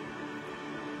K.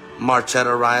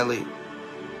 Marchetta Riley.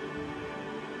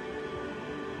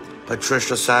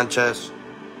 Patricia Sanchez.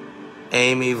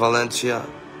 Amy Valencia.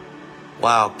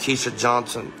 Wow, Keisha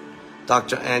Johnson.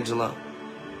 Dr. Angela.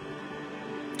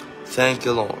 Thank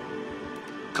you, Lord.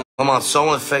 Come on,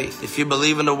 sow in faith. If you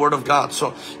believe in the word of God.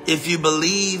 So if you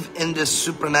believe in this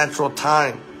supernatural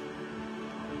time,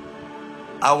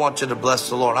 I want you to bless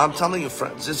the Lord. I'm telling you,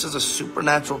 friends, this is a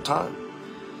supernatural time.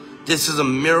 This is a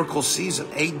miracle season.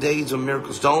 8 days of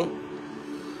miracles.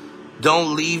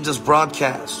 Don't leave this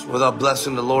broadcast without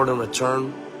blessing the Lord in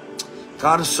return.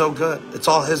 God is so good. It's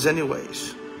all His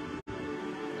anyways.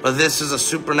 But this is a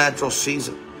supernatural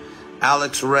season.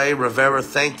 Alex Ray Rivera,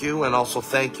 thank you. And also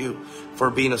thank you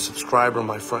for being a subscriber,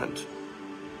 my friend.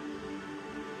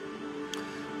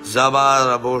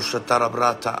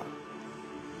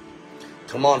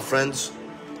 Come on, friends.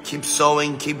 Keep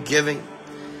sowing, keep giving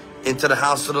into the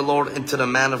house of the Lord, into the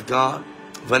man of God.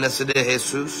 Vanessa de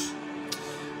Jesus.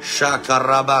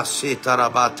 Shakaraba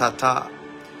sitarabatata.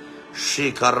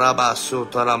 Shikaraba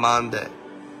sutaramande.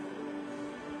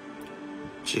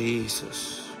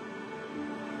 Jesus.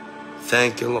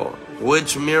 Thank you, Lord.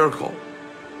 Which miracle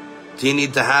do you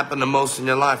need to happen the most in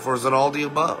your life? Or is it all the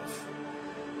above?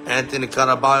 Anthony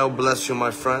Caraballo, bless you, my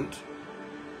friend.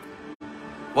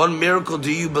 What miracle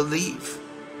do you believe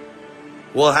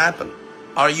will happen?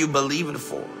 Are you believing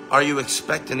for? Are you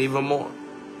expecting even more?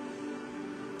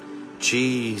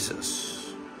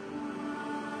 Jesus.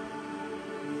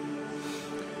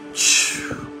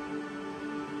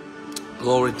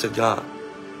 Glory to God.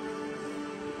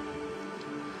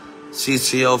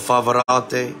 CCO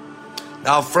Favorate.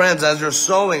 Now, friends, as you're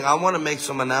sowing, I want to make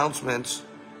some announcements.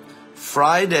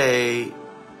 Friday,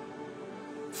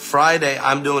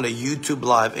 I'm doing a YouTube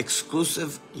Live,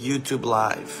 exclusive YouTube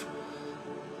Live.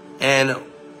 And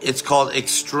it's called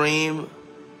Extreme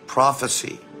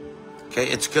Prophecy. Okay,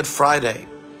 it's Good Friday.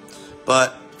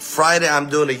 But Friday, I'm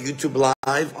doing a YouTube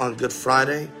Live on Good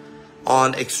Friday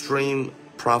on Extreme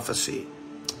Prophecy.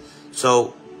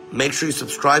 So make sure you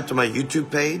subscribe to my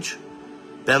YouTube page,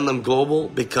 Lim Global,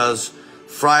 because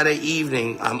Friday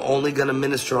evening, I'm only going to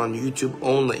minister on YouTube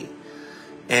only.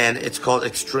 And it's called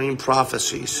Extreme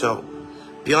Prophecy. So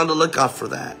be on the lookout for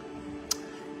that.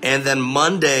 And then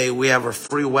Monday, we have a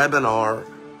free webinar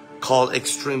called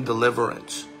Extreme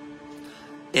Deliverance.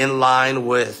 In line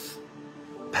with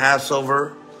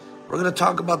Passover, we're going to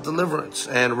talk about deliverance.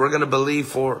 And we're going to believe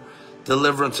for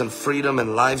deliverance and freedom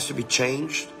and lives to be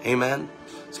changed. Amen.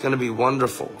 It's going to be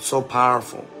wonderful. So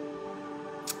powerful.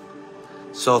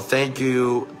 So thank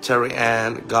you, Terry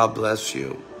Ann. God bless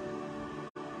you.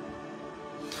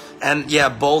 And yeah,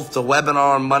 both the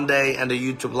webinar on Monday and the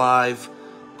YouTube Live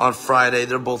on Friday,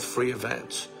 they're both free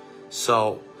events.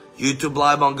 So YouTube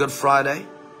Live on Good Friday.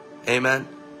 Amen.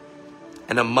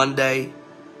 And on Monday,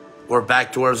 we're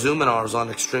back to our Zoominars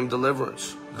on Extreme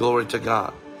Deliverance. Glory to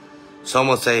God.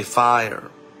 Someone say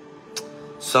fire.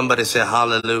 Somebody say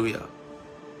hallelujah.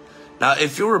 Now,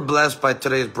 if you were blessed by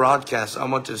today's broadcast, I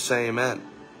want you to say amen.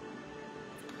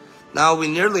 Now, we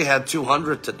nearly had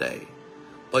 200 today.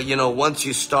 But, you know, once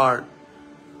you start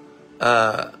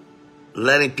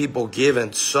letting people give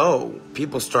and sow,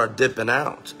 people start dipping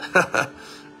out.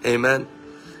 Amen.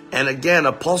 And again,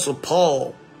 Apostle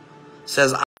Paul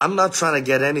says, I'm not trying to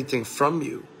get anything from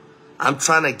you. I'm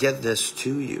trying to get this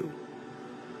to you.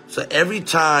 So every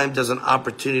time there's an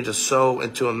opportunity to sow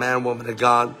into a man, woman of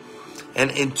God, and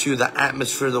into the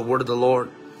atmosphere of the word of the Lord,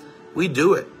 we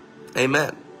do it.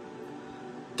 Amen.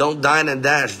 Don't dine and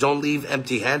dash. Don't leave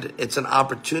empty-handed. It's an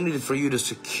opportunity for you to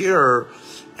secure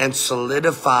and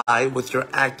solidify with your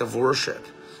act of worship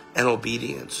and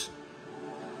obedience.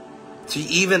 To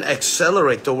even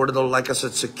accelerate the word of the Lord, like I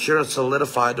said, secure and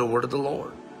solidify the word of the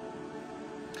Lord.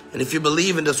 And if you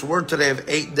believe in this word today of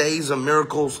 8 days of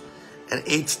miracles and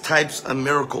 8 types of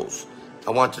miracles,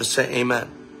 I want you to say amen.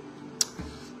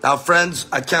 Now, friends,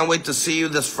 I can't wait to see you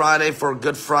this Friday for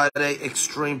Good Friday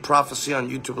Extreme Prophecy on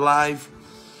YouTube Live.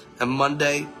 And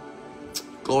Monday,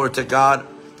 glory to God,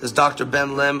 this is Dr.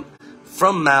 Ben Lim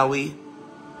from Maui.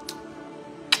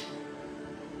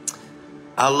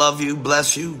 I love you,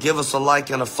 bless you. Give us a like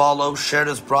and a follow. Share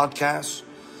this broadcast.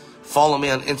 Follow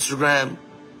me on Instagram,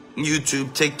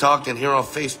 YouTube, TikTok, and here on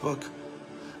Facebook.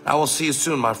 I will see you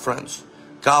soon, my friends.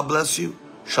 God bless you.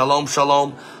 Shalom,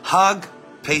 shalom. Hag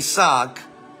Pesach.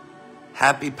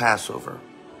 Happy Passover.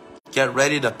 Get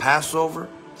ready to pass over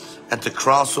and to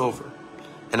cross over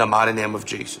in the mighty name of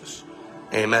Jesus.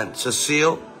 Amen.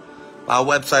 Cecile, my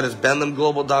website is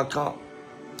benlimglobal.com.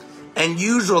 And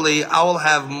usually I will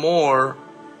have more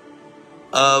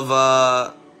of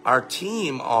our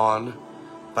team on,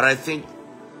 but I think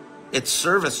it's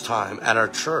service time at our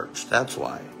church. That's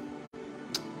why.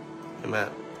 Amen.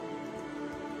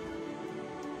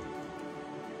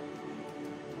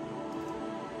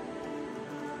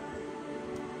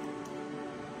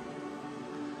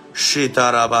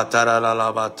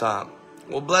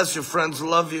 Well, bless you, friends.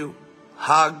 Love you.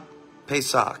 Hag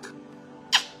Pesach.